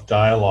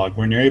self-dialogue,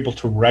 when you're able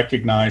to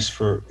recognize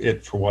for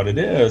what it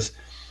is,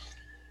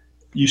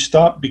 you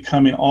stop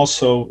becoming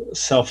also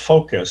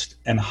self-focused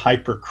and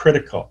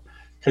hypercritical.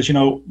 Because,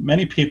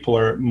 many people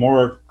are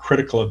more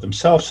critical of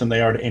themselves than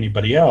they are to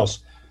anybody else.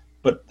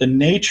 But the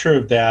nature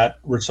of that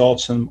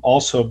results in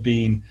also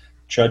being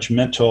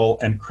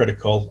judgmental and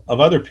critical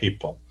of other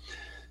people.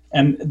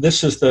 And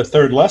this is the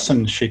third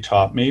lesson she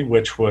taught me,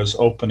 which was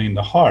opening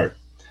the heart.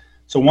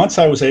 So once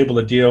I was able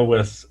to deal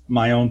with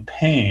my own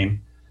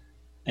pain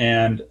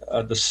and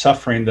the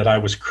suffering that I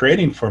was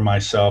creating for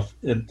myself,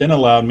 it then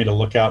allowed me to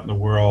look out in the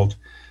world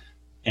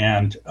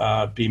and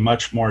be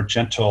much more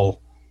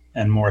gentle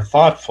and more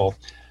thoughtful.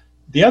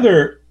 The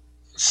other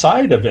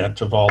side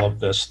event of all of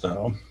this,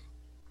 though,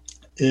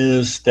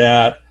 is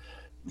that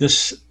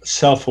this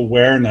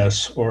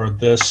self-awareness or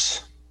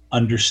this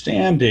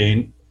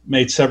understanding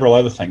made several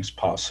other things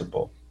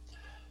possible.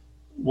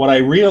 What I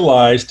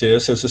realized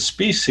is, as a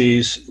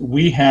species,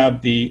 we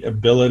have the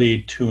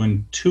ability to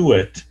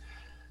intuit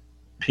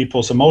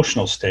people's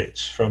emotional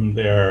states from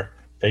their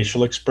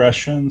facial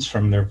expressions,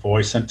 from their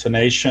voice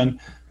intonation,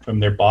 from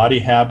their body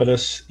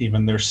habitus,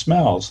 even their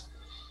smells.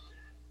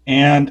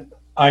 And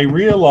I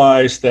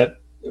realized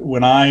that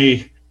when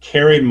I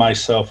carried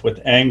myself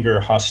with anger,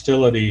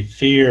 hostility,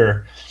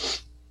 fear,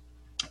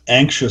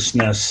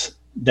 anxiousness,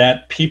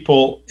 that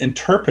people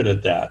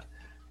interpreted that.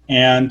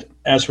 And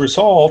as a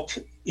result,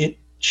 it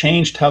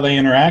changed how they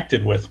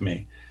interacted with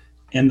me,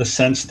 in the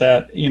sense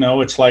that,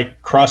 it's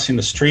like crossing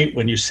the street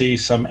when you see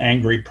some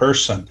angry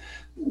person.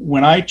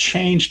 When I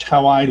changed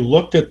how I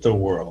looked at the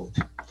world,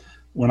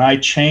 when I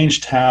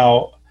changed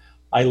how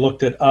I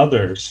looked at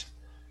others,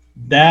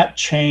 that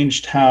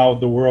changed how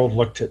the world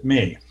looked at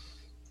me.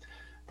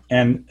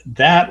 And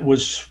that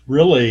was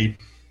really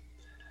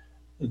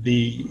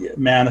the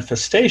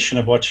manifestation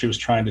of what she was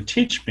trying to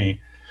teach me.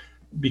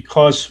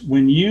 Because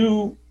when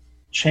you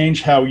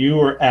change how you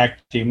are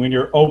acting, when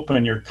you're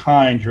open, you're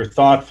kind, you're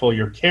thoughtful,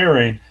 you're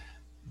caring,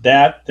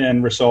 that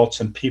then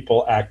results in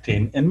people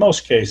acting, in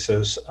most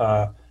cases,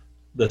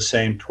 the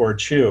same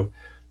towards you.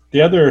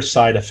 The other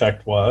side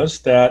effect was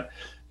that,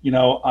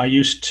 I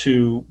used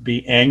to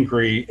be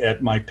angry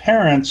at my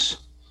parents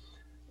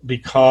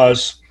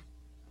because,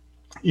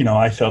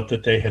 I felt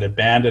that they had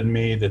abandoned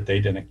me, that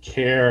they didn't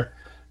care,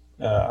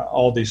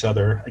 all these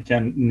other,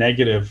 again,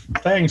 negative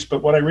things.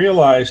 But what I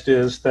realized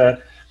is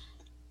that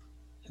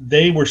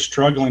they were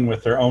struggling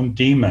with their own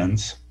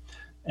demons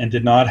and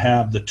did not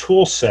have the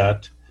tool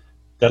set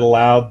that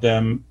allowed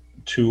them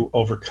to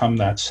overcome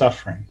that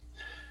suffering.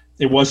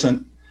 It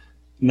wasn't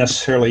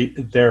necessarily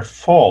their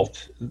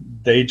fault.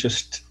 They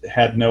just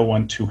had no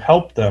one to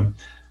help them,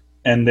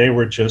 and they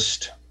were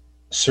just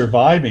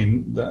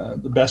surviving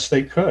the best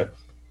they could.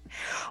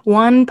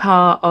 One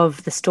part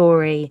of the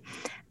story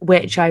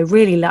which I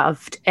really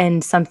loved,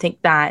 and something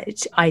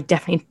that I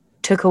definitely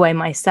took away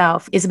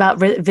myself, is about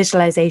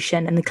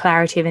visualization and the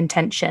clarity of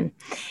intention.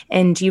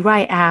 And you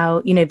write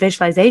how,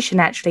 visualization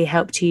actually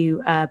helped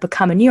you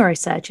become a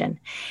neurosurgeon.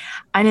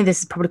 I know this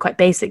is probably quite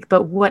basic,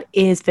 but what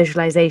is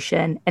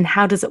visualization and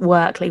how does it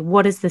work? Like,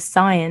 what is the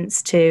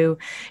science to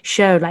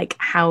show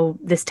how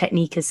this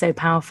technique is so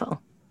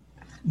powerful?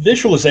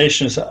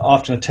 Visualization is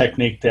often a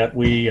technique that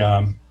we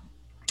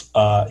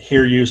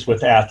hear used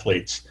with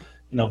athletes.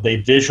 They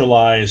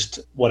visualized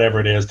whatever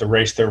it is, the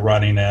race they're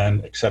running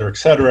in, et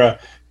cetera,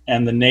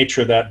 and the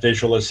nature of that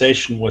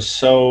visualization was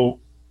so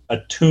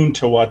attuned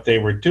to what they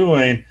were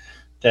doing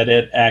that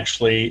it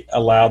actually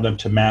allowed them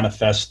to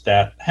manifest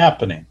that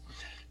happening.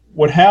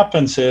 What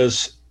happens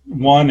is,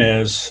 one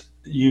is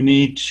you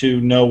need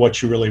to know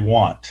what you really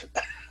want.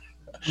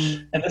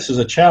 And this is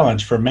a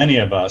challenge for many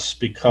of us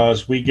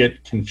because we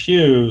get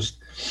confused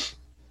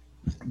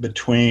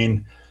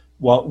between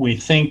what we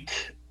think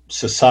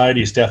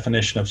society's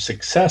definition of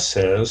success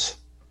is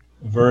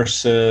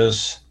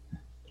versus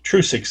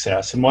true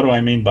success. And what do I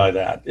mean by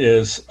that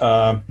is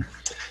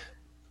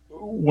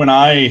when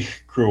I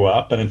grew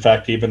up, and in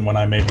fact, even when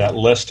I made that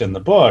list in the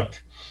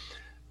book,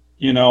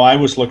 I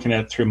was looking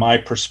at it through my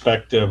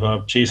perspective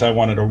of, geez, I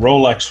wanted a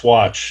Rolex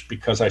watch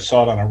because I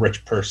saw it on a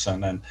rich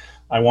person, and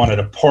I wanted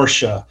a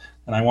Porsche,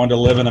 and I wanted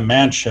to live in a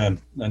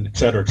mansion, and et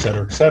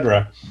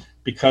cetera,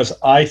 because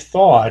I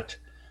thought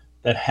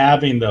that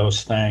having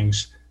those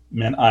things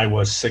meant I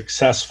was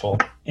successful.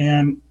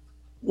 And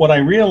what I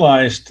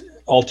realized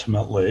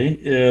ultimately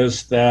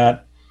is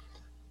that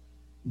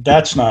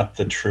that's not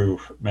the true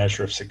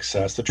measure of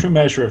success. The true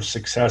measure of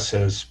success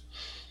is,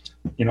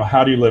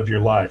 how do you live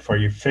your life? Are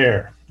you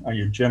fair? Are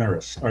you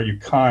generous? Are you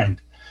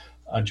kind?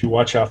 Do you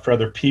watch out for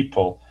other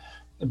people?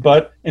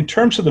 But in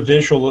terms of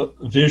the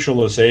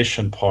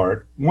visualization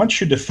part, once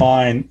you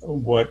define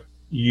what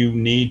you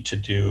need to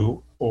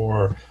do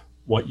or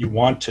what you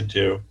want to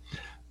do,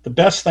 the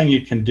best thing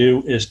you can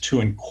do is to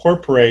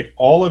incorporate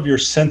all of your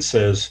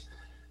senses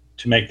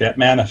to make that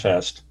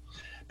manifest.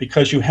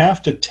 Because you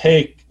have to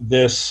take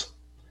this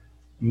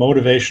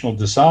motivational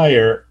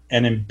desire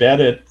and embed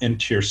it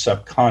into your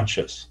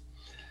subconscious.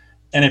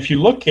 And if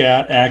you look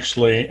at,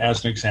 actually,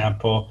 as an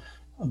example,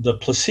 the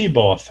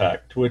placebo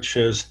effect, which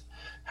is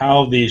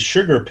how these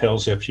sugar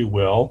pills, if you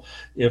will,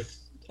 if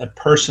a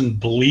person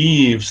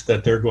believes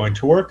that they're going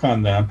to work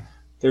on them,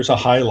 there's a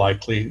high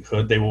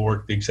likelihood they will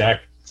work the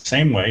exact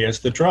same way as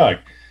the drug.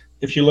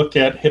 If you look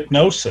at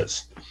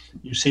hypnosis,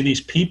 you see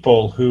these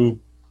people who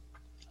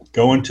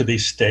go into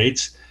these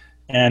states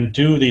and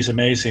do these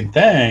amazing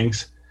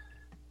things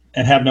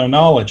and have no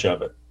knowledge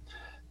of it.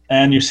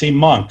 And you see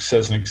monks,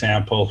 as an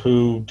example,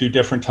 who do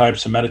different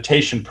types of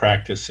meditation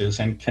practices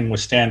and can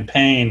withstand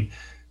pain,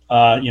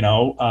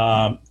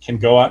 can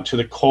go out into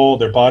the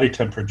cold, their body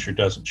temperature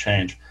doesn't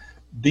change.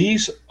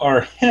 These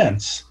are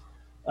hints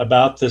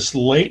about this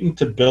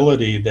latent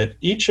ability that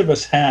each of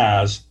us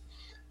has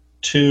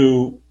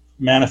to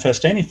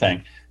manifest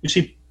anything. You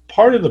see,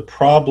 part of the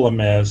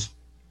problem is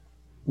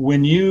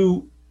when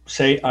you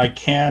say, I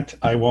can't,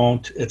 I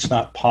won't, it's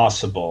not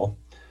possible,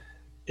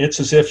 it's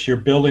as if you're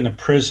building a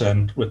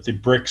prison with the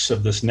bricks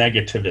of this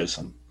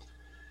negativism.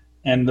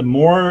 And the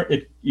more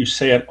you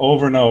say it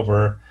over and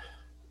over,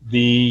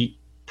 the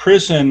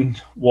prison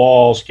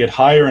walls get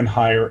higher and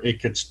higher,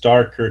 it gets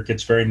darker, it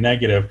gets very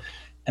negative.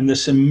 And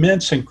this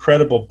immense,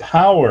 incredible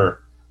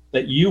power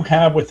that you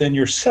have within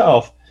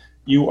yourself,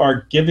 you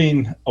are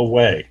giving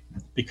away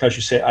because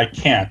you say, I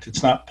can't,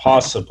 it's not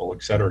possible,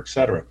 et cetera, et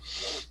cetera.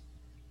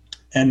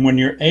 And when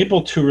you're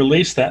able to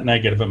release that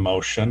negative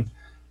emotion,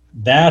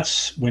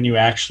 that's when you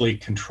actually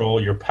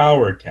control your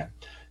power again.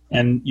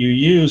 And you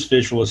use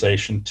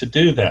visualization to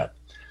do that.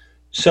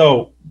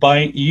 So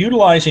by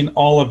utilizing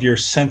all of your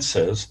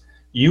senses,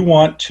 you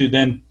want to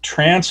then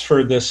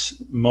transfer this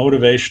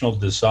motivational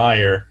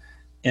desire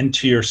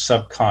into your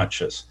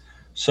subconscious.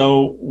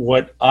 So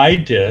what I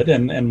did,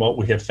 and what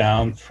we have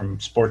found from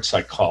sports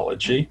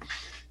psychology,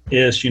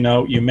 is,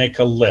 you make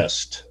a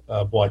list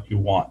of what you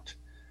want.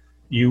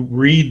 You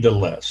read the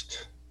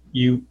list.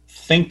 You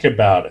think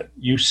about it.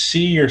 You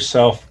see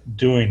yourself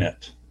doing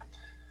it.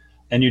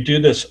 And you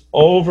do this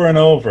over and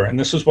over. And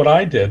this is what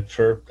I did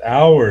for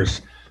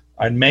hours.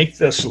 I'd make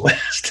this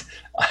list.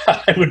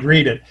 I would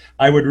read it.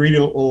 I would read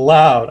it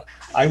aloud.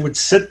 I would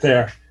sit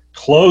there,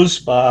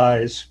 close my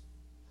eyes,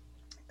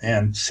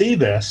 and see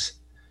this.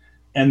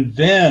 And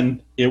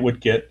then it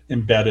would get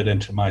embedded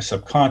into my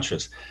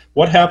subconscious.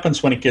 What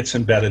happens when it gets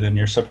embedded in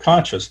your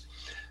subconscious?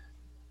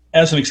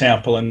 As an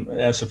example, and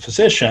as a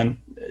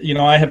physician,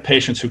 I have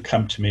patients who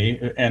come to me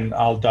and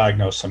I'll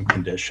diagnose some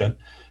condition.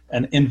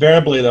 And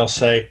invariably they'll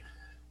say,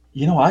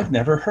 I've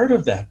never heard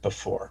of that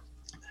before.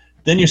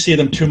 Then you see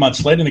them 2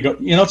 months later and they go,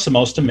 it's the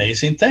most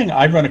amazing thing.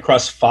 I've run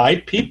across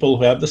 5 people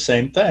who have the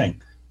same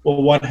thing.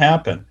 Well, what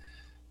happened?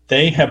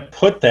 They have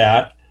put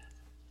that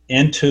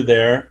into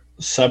their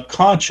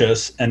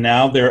subconscious, and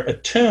now they're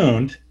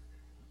attuned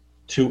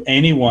to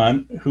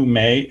anyone who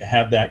may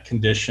have that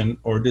condition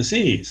or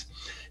disease.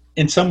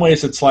 In some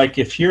ways, it's like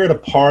if you're at a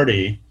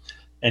party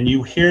and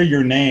you hear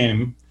your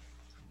name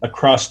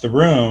across the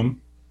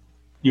room,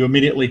 you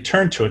immediately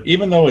turn to it.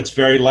 Even though it's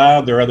very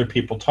loud, there are other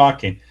people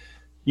talking.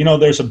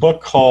 There's a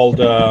book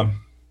called, I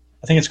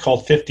think it's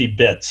called 50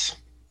 Bits.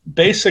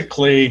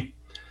 Basically,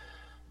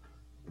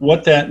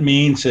 what that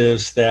means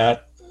is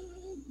that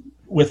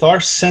with our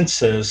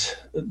senses,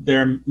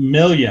 there are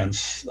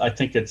millions, I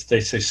think they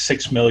say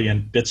 6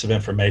 million bits of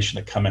information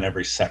that come in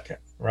every second,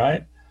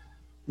 right?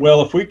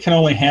 Well, if we can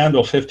only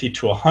handle 50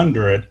 to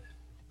 100,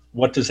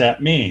 what does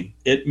that mean?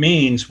 It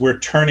means we're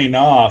turning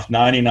off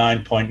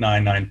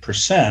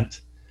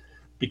 99.99%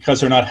 because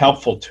they're not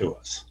helpful to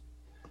us.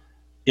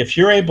 If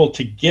you're able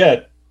to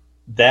get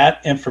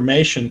that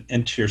information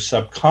into your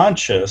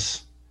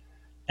subconscious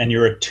and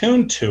you're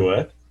attuned to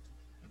it,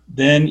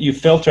 then you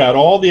filter out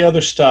all the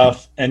other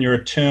stuff and you're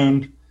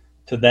attuned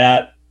to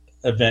that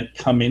event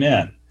coming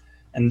in.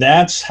 And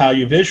that's how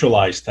you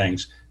visualize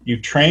things. You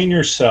train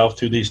yourself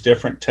through these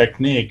different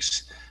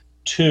techniques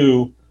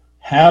to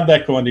have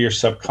that go into your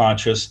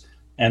subconscious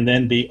and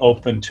then be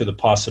open to the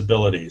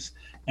possibilities.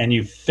 And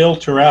you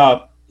filter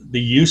out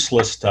the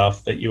useless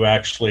stuff that you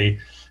actually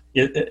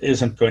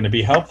isn't going to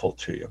be helpful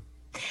to you.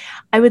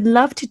 I would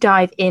love to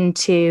dive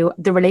into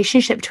the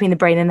relationship between the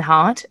brain and the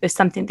heart as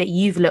something that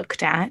you've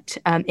looked at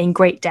in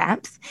great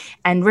depth.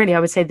 And really, I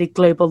would say the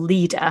global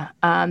leader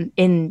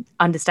in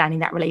understanding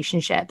that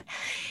relationship.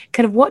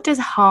 Kind of what does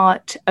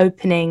heart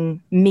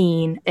opening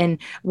mean? And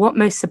what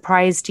most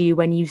surprised you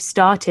when you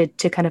started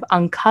to kind of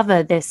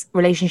uncover this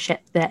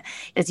relationship that,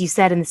 as you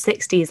said, in the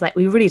 60s, like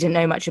we really didn't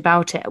know much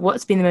about it?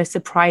 What's been the most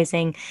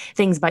surprising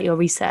things about your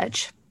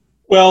research?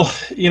 Well,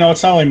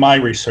 it's not only my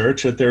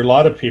research. There are a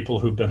lot of people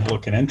who've been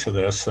looking into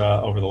this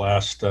over the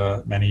last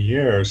many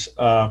years.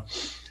 I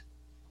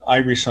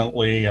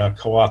recently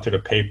co-authored a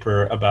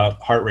paper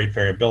about heart rate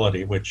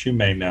variability, which you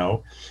may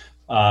know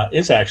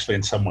is actually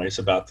in some ways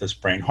about this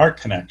brain-heart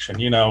connection.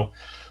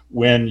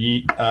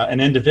 When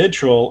an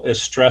individual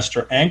is stressed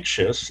or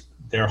anxious,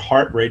 their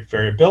heart rate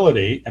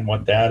variability, and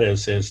what that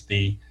is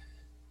the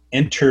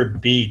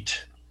interbeat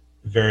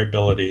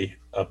variability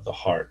of the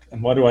heart.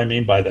 And what do I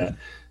mean by that?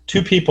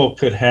 Two people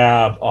could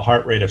have a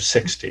heart rate of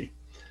 60.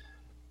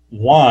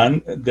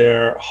 One,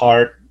 their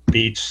heart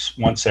beats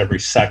once every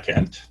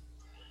second,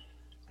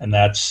 and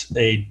that's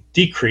a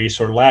decrease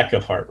or lack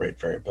of heart rate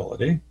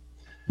variability.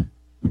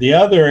 The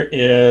other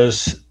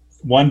is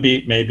one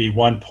beat may be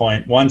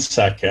 1.1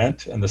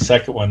 second, and the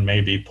second one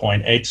may be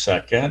 0.8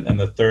 second, and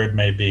the third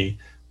may be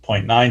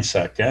 0.9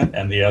 second,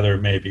 and the other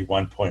may be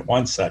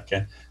 1.1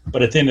 second.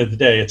 But at the end of the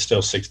day, it's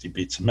still 60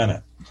 beats a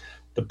minute.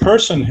 The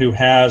person who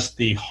has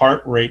the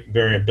heart rate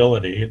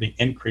variability, the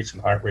increase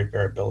in heart rate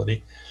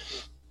variability,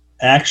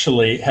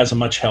 actually has a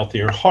much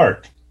healthier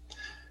heart.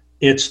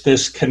 It's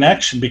this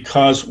connection,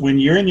 because when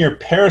you're in your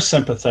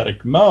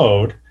parasympathetic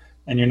mode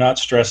and you're not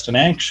stressed and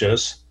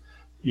anxious,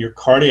 your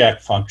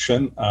cardiac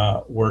function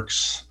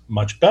works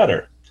much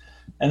better.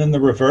 And then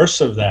the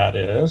reverse of that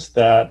is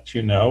that,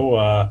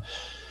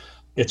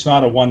 it's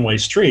not a one-way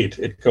street.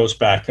 It goes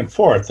back and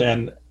forth.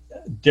 And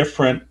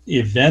different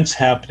events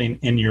happening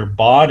in your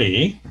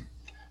body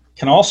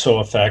can also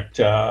affect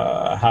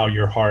how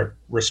your heart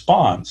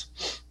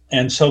responds.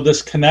 And so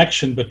this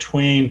connection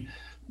between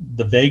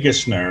the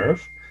vagus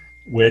nerve,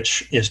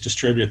 which is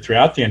distributed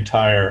throughout the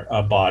entire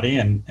body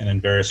and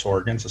in various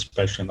organs,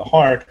 especially in the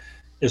heart,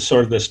 is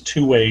sort of this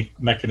two-way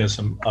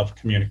mechanism of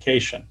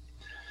communication.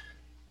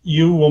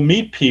 You will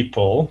meet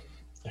people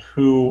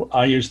who,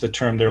 I use the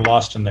term, they're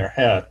lost in their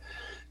head.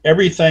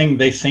 Everything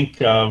they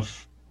think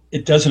of,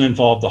 it doesn't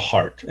involve the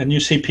heart. And you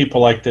see people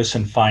like this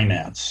in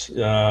finance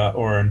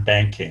or in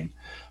banking.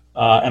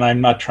 And I'm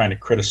not trying to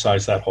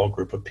criticize that whole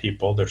group of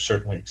people. There's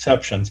certainly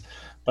exceptions.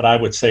 But I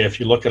would say if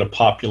you look at a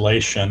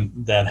population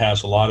that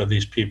has a lot of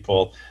these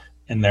people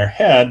in their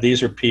head,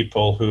 these are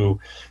people who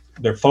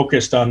they're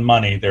focused on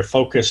money. They're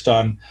focused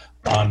on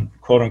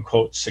quote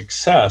unquote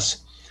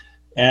success.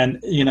 And,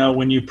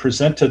 when you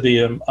present to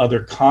them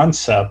other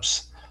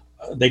concepts,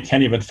 they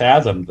can't even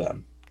fathom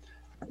them.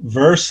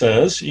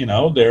 Versus,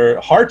 they're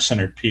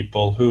heart-centered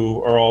people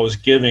who are always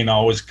giving,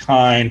 always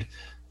kind.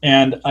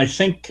 And I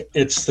think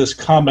it's this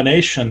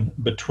combination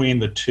between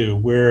the two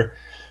where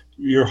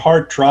your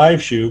heart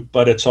drives you,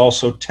 but it's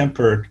also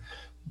tempered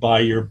by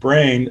your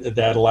brain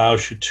that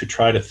allows you to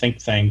try to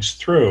think things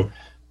through.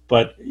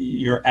 But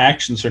your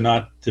actions are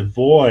not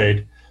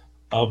devoid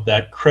of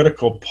that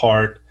critical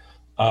part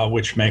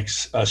which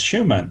makes us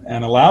human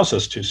and allows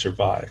us to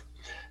survive.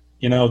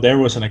 There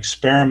was an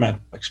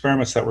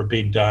experiments that were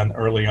being done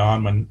early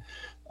on when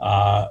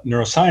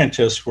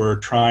neuroscientists were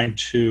trying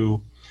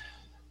to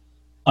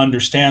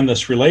understand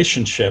this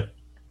relationship,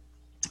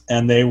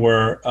 and they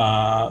were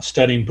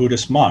studying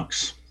Buddhist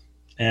monks.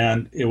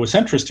 And it was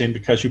interesting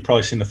because you've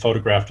probably seen the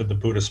photograph of the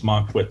Buddhist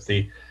monk with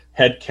the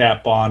head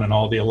cap on and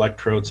all the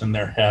electrodes in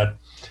their head.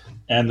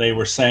 And they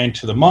were saying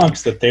to the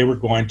monks that they were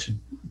going to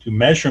do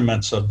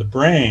measurements of the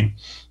brain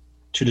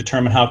to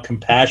determine how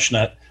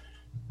compassionate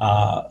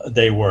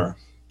they were.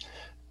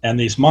 And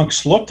these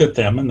monks looked at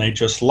them and they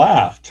just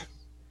laughed.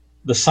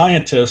 The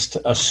scientist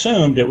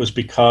assumed it was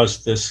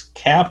because this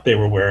cap they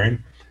were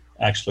wearing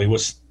actually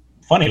was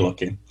funny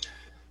looking.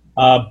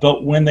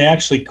 But when they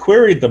actually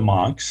queried the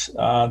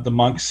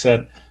monks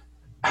said,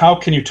 "How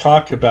can you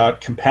talk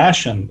about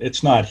compassion?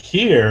 It's not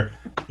here,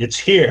 it's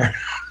here."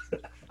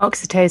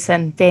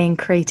 Oxytocin being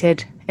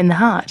created in the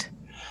heart.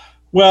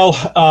 Well,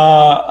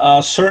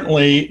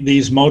 certainly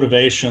these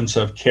motivations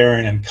of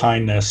caring and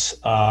kindness,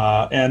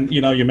 and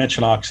you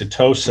mentioned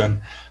oxytocin,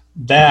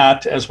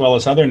 that as well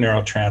as other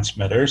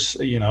neurotransmitters,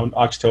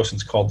 oxytocin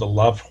is called the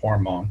love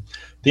hormone.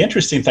 The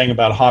interesting thing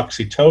about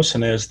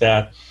oxytocin is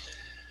that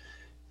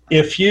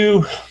if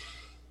you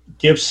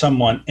give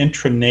someone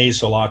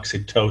intranasal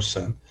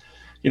oxytocin,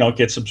 it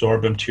gets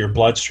absorbed into your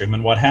bloodstream.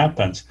 And what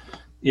happens?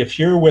 If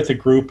you're with a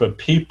group of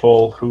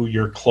people who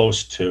you're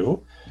close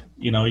to,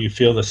 you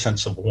feel this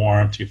sense of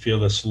warmth, you feel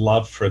this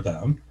love for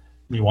them,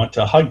 you want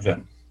to hug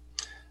them.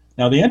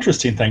 Now, the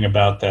interesting thing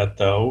about that,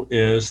 though,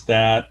 is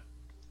that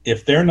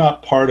if they're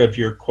not part of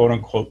your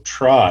quote-unquote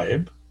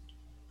tribe,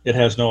 it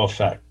has no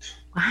effect.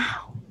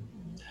 Wow.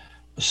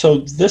 So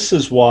this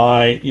is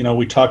why,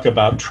 we talk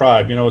about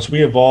tribe. As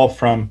we evolved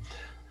from,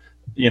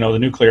 the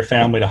nuclear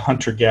family to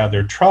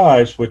hunter-gatherer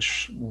tribes,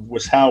 which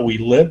was how we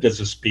lived as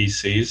a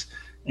species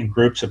in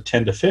groups of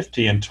 10 to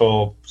 50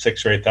 until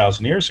 6,000 or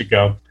 8,000 years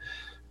ago.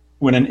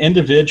 When an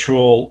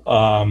individual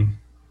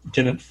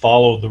didn't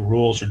follow the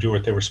rules or do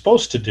what they were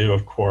supposed to do,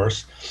 of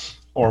course,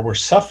 or were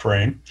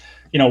suffering,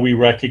 we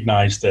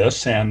recognized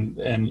this and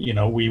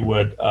we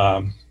would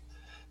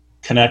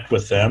connect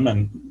with them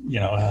and,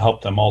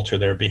 help them alter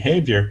their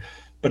behavior.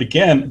 But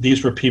again,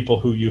 these were people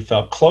who you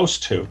felt close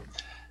to.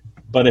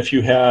 But if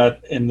you had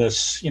in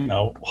this,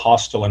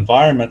 hostile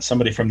environment,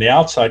 somebody from the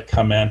outside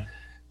come in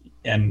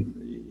and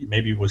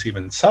maybe was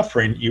even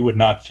suffering, you would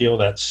not feel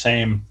that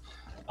same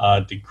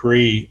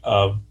degree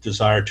of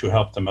desire to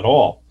help them at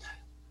all.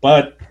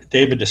 But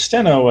David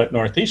DeSteno at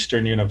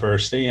Northeastern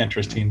University,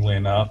 interestingly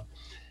enough,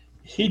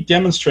 he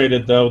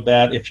demonstrated, though,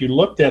 that if you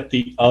looked at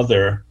the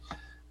other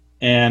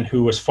and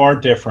who was far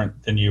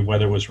different than you,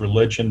 whether it was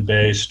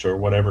religion-based or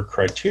whatever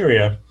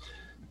criteria,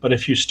 but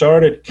if you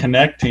started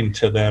connecting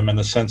to them in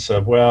the sense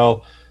of,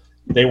 well,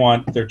 They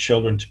want their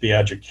children to be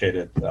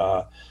educated.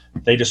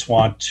 They just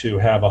want to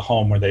have a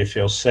home where they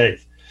feel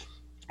safe.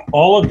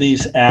 All of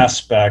these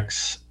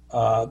aspects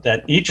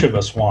that each of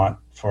us want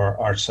for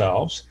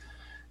ourselves,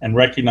 and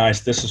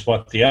recognize this is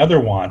what the other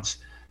wants,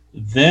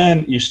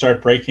 then you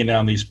start breaking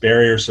down these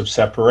barriers of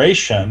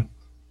separation,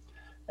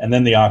 and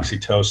then the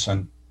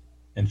oxytocin,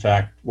 in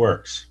fact,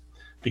 works,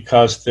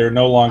 because they're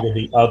no longer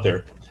the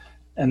other.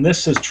 And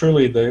this is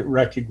truly the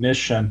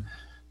recognition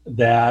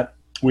that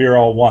we are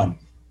all one.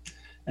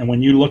 And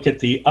when you look at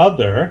the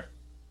other,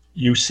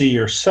 you see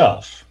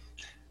yourself.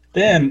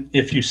 Then,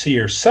 if you see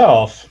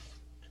yourself,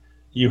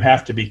 you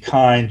have to be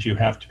kind, you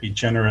have to be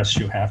generous,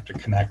 you have to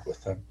connect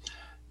with them.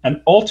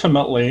 And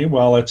ultimately,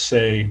 while it's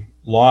a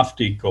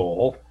lofty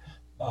goal,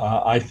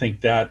 I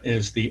think that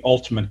is the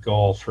ultimate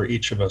goal for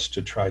each of us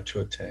to try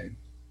to attain.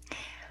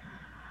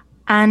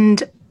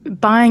 And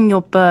buying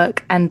your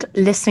book and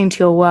listening to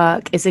your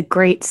work is a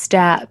great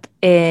step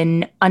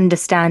in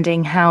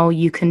understanding how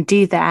you can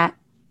do that.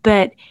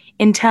 But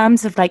in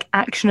terms of like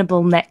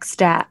actionable next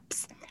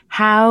steps,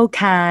 how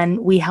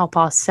can we help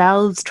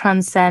ourselves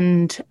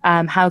transcend?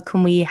 How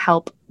can we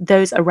help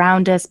those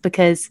around us?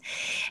 Because,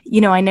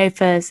 you know, I know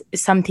for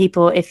some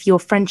people, if your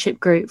friendship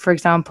group, for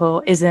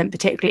example, isn't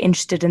particularly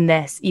interested in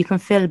this, you can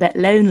feel a bit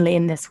lonely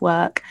in this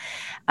work.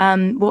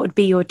 What would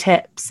be your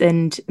tips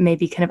and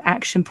maybe kind of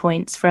action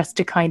points for us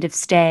to kind of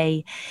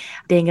stay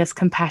being as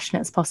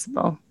compassionate as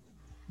possible?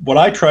 What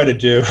I try to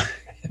do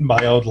in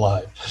my own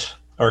life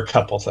are a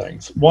couple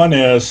things. One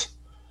is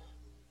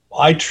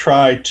I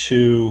try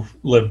to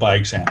live by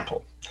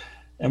example.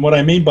 And what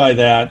I mean by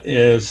that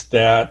is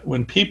that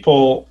when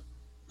people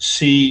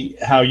see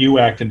how you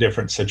act in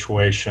different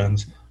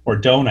situations or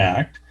don't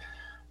act,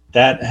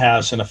 that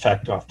has an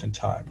effect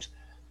oftentimes.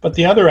 But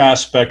the other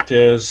aspect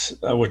is,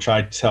 which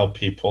I tell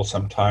people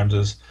sometimes,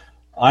 is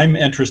I'm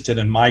interested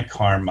in my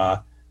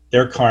karma.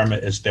 Their karma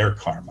is their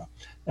karma.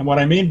 And what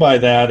I mean by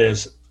that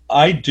is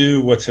I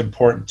do what's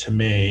important to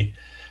me.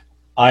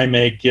 I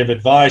may give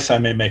advice, I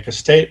may make a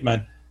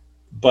statement,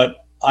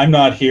 but I'm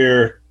not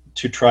here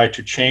to try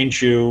to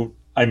change you.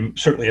 I'm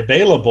certainly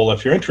available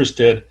if you're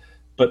interested,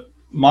 but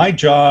my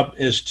job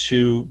is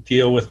to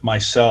deal with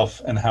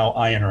myself and how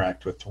I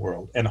interact with the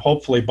world. And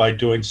hopefully by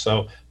doing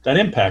so, that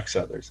impacts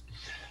others.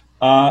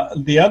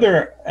 The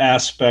other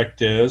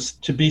aspect is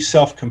to be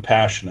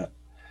self-compassionate,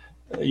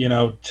 you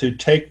know, to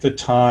take the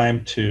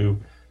time to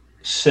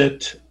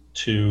sit,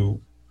 to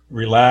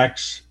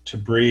relax, to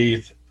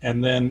breathe,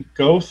 and then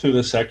go through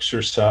this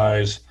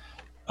exercise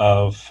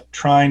of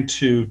trying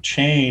to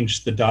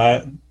change the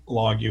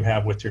dialogue you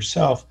have with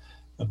yourself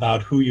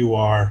about who you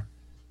are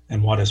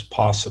and what is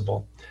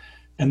possible.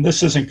 And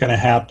this isn't going to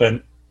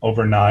happen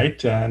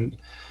overnight,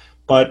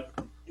 but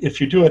if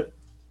you do it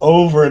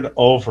over and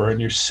over and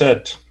you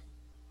sit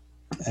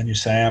and you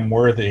say, I'm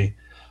worthy,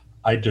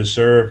 I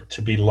deserve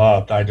to be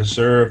loved, I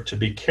deserve to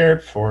be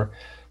cared for,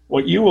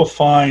 what you will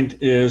find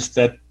is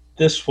that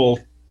this will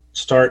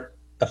start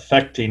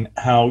affecting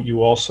how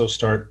you also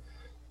start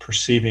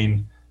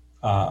perceiving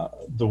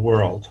the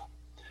world.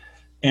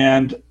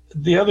 And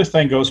the other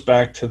thing goes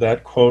back to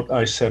that quote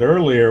I said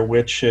earlier,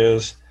 which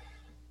is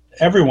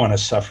everyone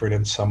has suffered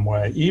in some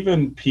way,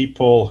 even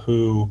people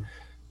who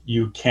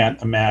you can't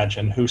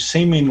imagine, who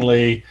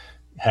seemingly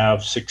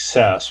have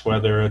success,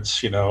 whether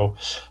it's,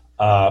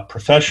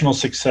 professional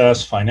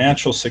success,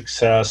 financial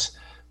success.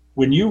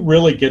 When you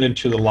really get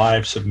into the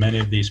lives of many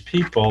of these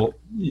people,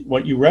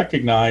 what you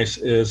recognize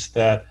is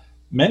that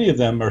many of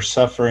them are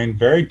suffering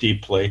very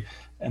deeply,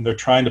 and they're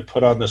trying to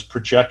put on this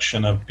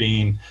projection of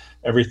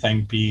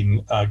everything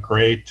being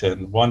great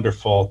and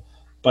wonderful.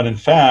 But in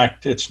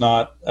fact, it's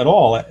not at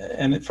all.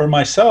 And for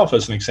myself,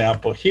 as an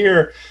example,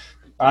 here,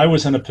 I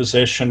was in a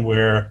position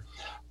where,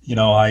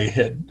 I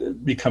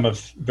had become a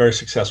very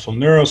successful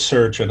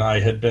neurosurgeon. I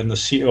had been the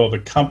CEO of a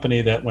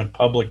company that went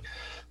public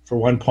for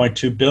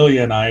 $1.2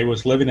 billion. I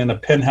was living in a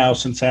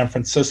penthouse in San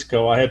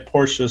Francisco. I had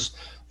Porsches,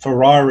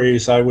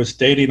 Ferraris. I was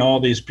dating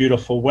all these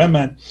beautiful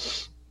women.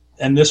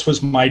 And this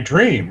was my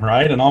dream,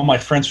 right? And all my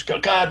friends would go,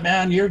 God,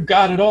 man, you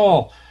got it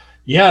all.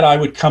 Yet I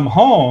would come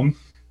home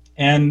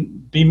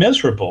and be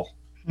miserable.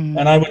 Mm.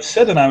 And I would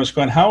sit and I was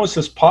going, how is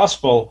this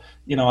possible?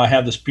 I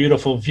have this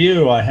beautiful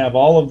view. I have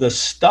all of this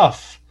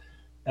stuff,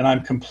 and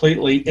I'm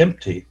completely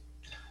empty.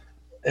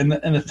 And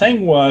the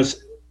thing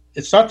was,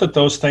 it's not that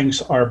those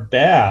things are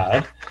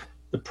bad.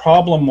 The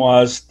problem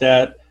was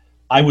that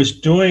I was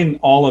doing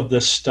all of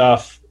this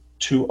stuff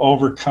to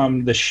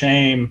overcome the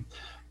shame,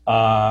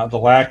 the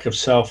lack of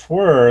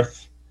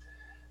self-worth,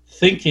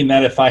 thinking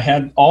that if I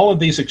had all of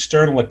these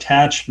external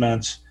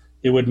attachments,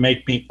 it would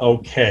make me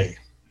okay.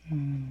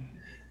 Mm.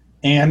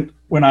 And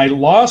when I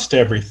lost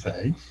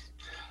everything,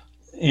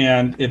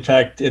 and in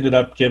fact ended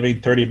up giving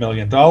 $30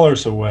 million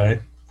away,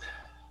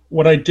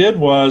 what I did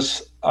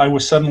was I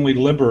was suddenly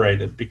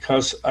liberated,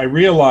 because I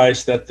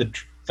realized that the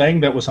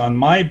thing that was on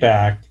my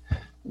back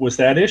was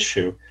that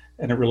issue,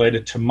 and it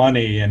related to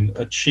money and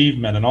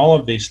achievement and all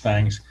of these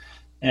things.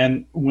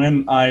 And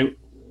when I,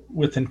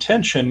 with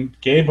intention,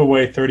 gave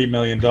away $30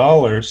 million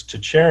to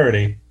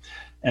charity,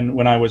 And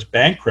when I was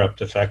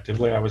bankrupt,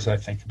 effectively, I was, I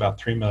think, about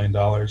 $3 million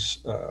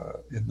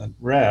in the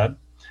red.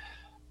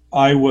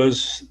 I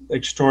was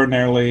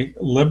extraordinarily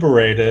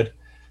liberated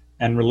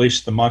and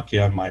released the monkey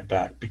on my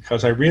back,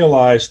 because I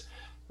realized,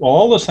 well,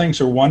 all those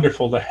things are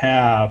wonderful to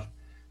have.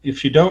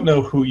 If you don't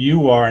know who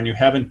you are and you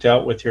haven't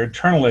dealt with your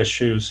internal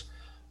issues,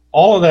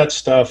 all of that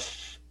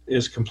stuff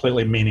is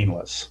completely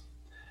meaningless.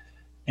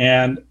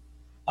 And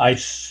I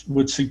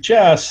would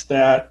suggest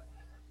that,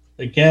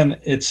 again,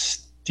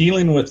 it's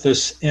dealing with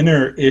this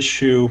inner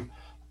issue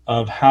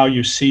of how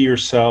you see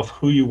yourself,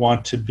 who you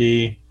want to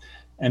be,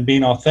 and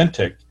being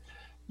authentic.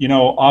 You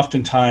know,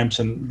 oftentimes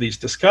in these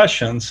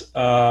discussions,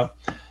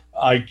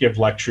 I give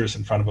lectures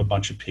in front of a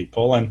bunch of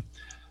people, and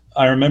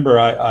I remember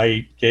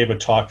I gave a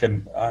talk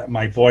and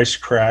my voice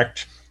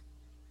cracked,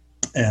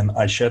 and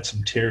I shed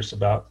some tears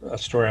about a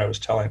story I was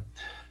telling.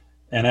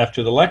 And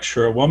after the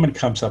lecture, a woman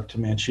comes up to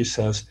me and she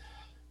says,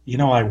 you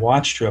know, I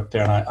watched you up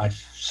there and I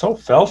so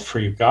felt for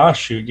you.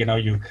 Gosh,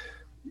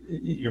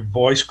 your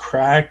voice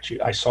cracked.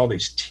 I saw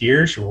these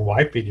tears. You were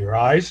wiping your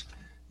eyes.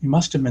 You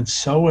must have been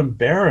so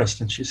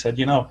embarrassed. And she said,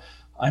 you know,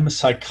 I'm a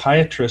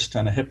psychiatrist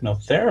and a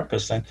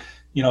hypnotherapist. And,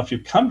 you know, if you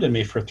come to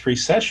me for 3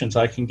 sessions,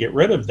 I can get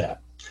rid of that.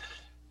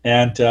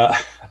 And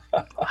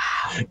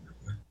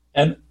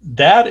and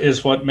that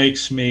is what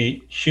makes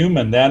me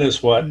human. That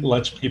is what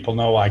lets people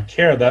know I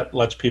care. That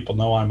lets people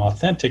know I'm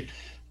authentic.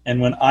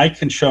 And when I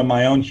can show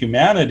my own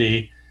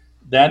humanity,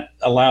 that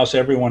allows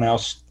everyone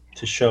else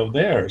to show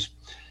theirs.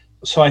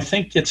 So I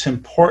think it's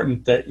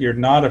important that you're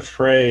not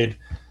afraid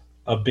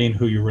of being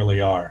who you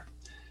really are.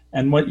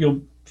 And what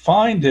you'll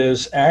find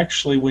is,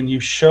 actually, when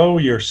you show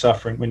your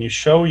suffering, when you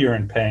show you're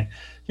in pain,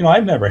 you know,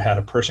 I've never had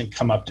a person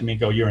come up to me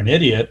and go, you're an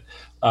idiot,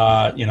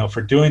 you know,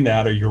 for doing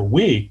that, or you're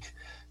weak.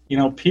 You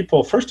know,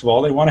 people, first of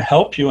all, they want to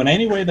help you in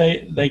any way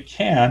they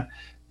can,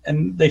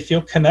 and they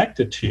feel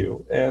connected to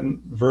you.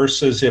 And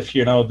versus if,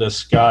 you know,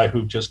 this guy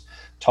who just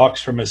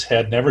talks from his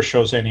head, never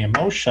shows any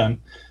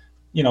emotion,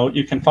 you know,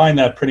 you can find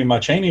that pretty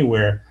much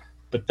anywhere,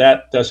 but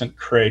that doesn't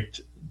create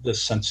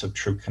this sense of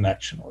true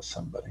connection with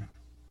somebody.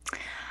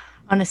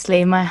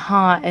 Honestly, my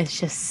heart is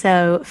just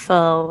so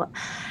full.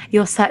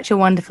 You're such a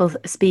wonderful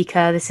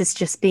speaker. This has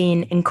just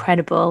been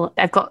incredible.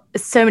 I've got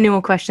so many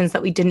more questions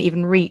that we didn't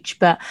even reach,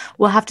 but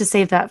we'll have to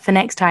save that for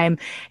next time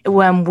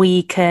when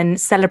we can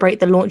celebrate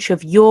the launch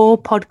of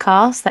your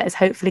podcast that is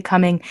hopefully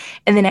coming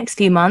in the next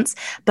few months.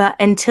 But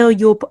until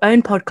your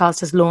own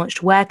podcast is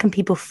launched, where can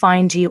people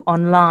find you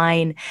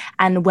online,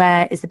 and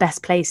where is the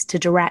best place to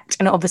direct?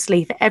 And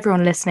obviously, for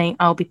everyone listening,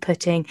 I'll be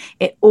putting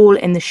it all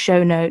in the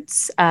show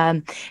notes.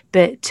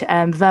 But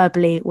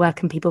verbally, where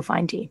can people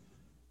find you?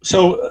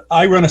 So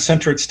I run a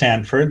center at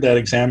Stanford that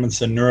examines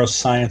the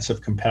neuroscience of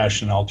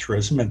compassion and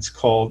altruism. It's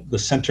called the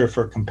Center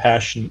for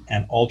Compassion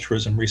and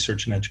Altruism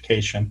Research and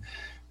Education.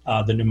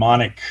 The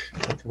mnemonic,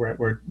 what's the right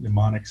word,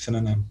 mnemonic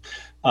synonym?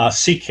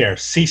 CCARE,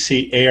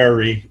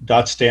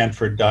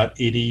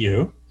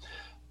 ccare.stanford.edu.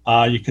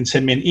 You can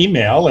send me an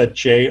email at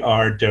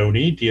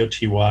jrdoty,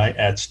 D-O-T-Y,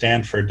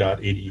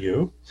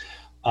 @stanford.edu.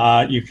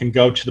 You can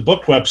go to the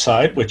book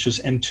website, which is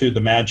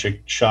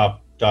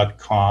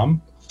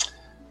intothemagicshop.com.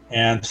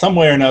 And some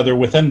way or another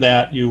within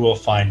that, you will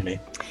find me.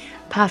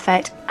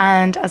 Perfect.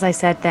 And as I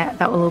said,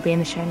 that will all be in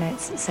the show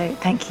notes. So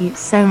thank you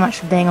so much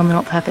for being on the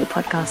Not Perfect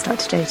podcast,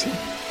 Dr. Doty.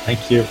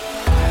 Thank you.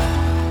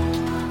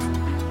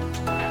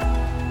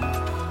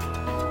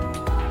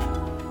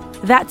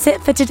 That's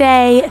it for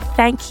today.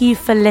 Thank you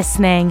for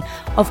listening.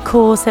 Of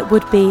course, it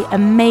would be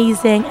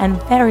amazing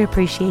and very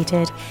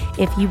appreciated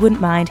if you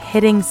wouldn't mind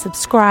hitting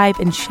subscribe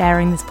and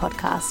sharing this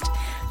podcast.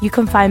 You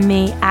can find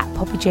me at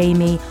Poppy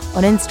Jamie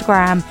on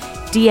Instagram.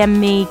 DM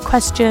me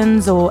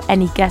questions or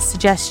any guest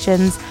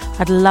suggestions.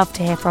 I'd love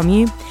to hear from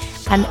you.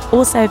 And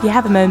also, if you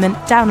have a moment,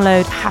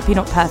 download Happy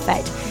Not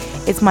Perfect.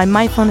 It's my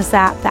mindfulness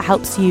app that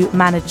helps you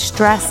manage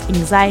stress,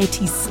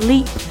 anxiety,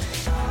 sleep,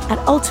 and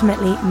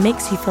ultimately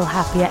makes you feel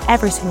happier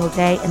every single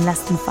day in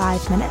less than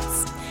 5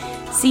 minutes.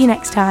 See you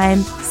next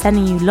time.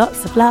 Sending you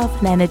lots of love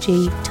and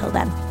energy. Till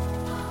then.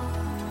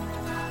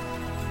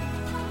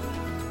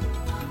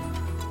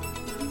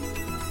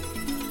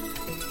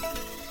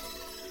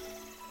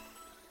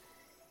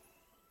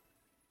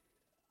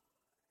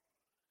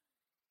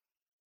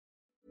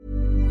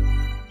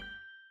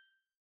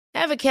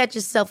 Ever catch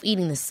yourself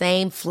eating the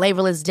same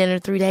flavorless dinner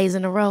 3 days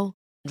in a row?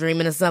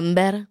 Dreaming of something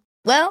better?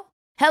 Well,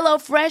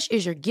 HelloFresh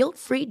is your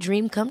guilt-free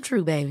dream come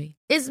true, baby.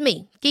 It's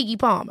me, Keke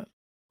Palmer.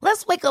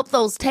 Let's wake up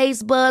those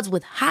taste buds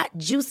with hot,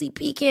 juicy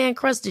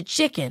pecan-crusted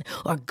chicken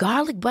or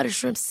garlic butter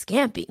shrimp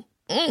scampi.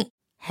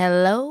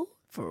 Hello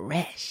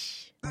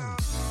Fresh.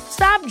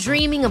 Stop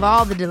dreaming of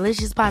all the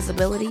delicious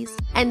possibilities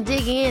and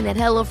dig in at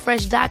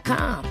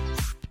HelloFresh.com.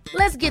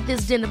 Let's get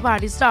this dinner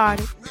party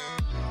started.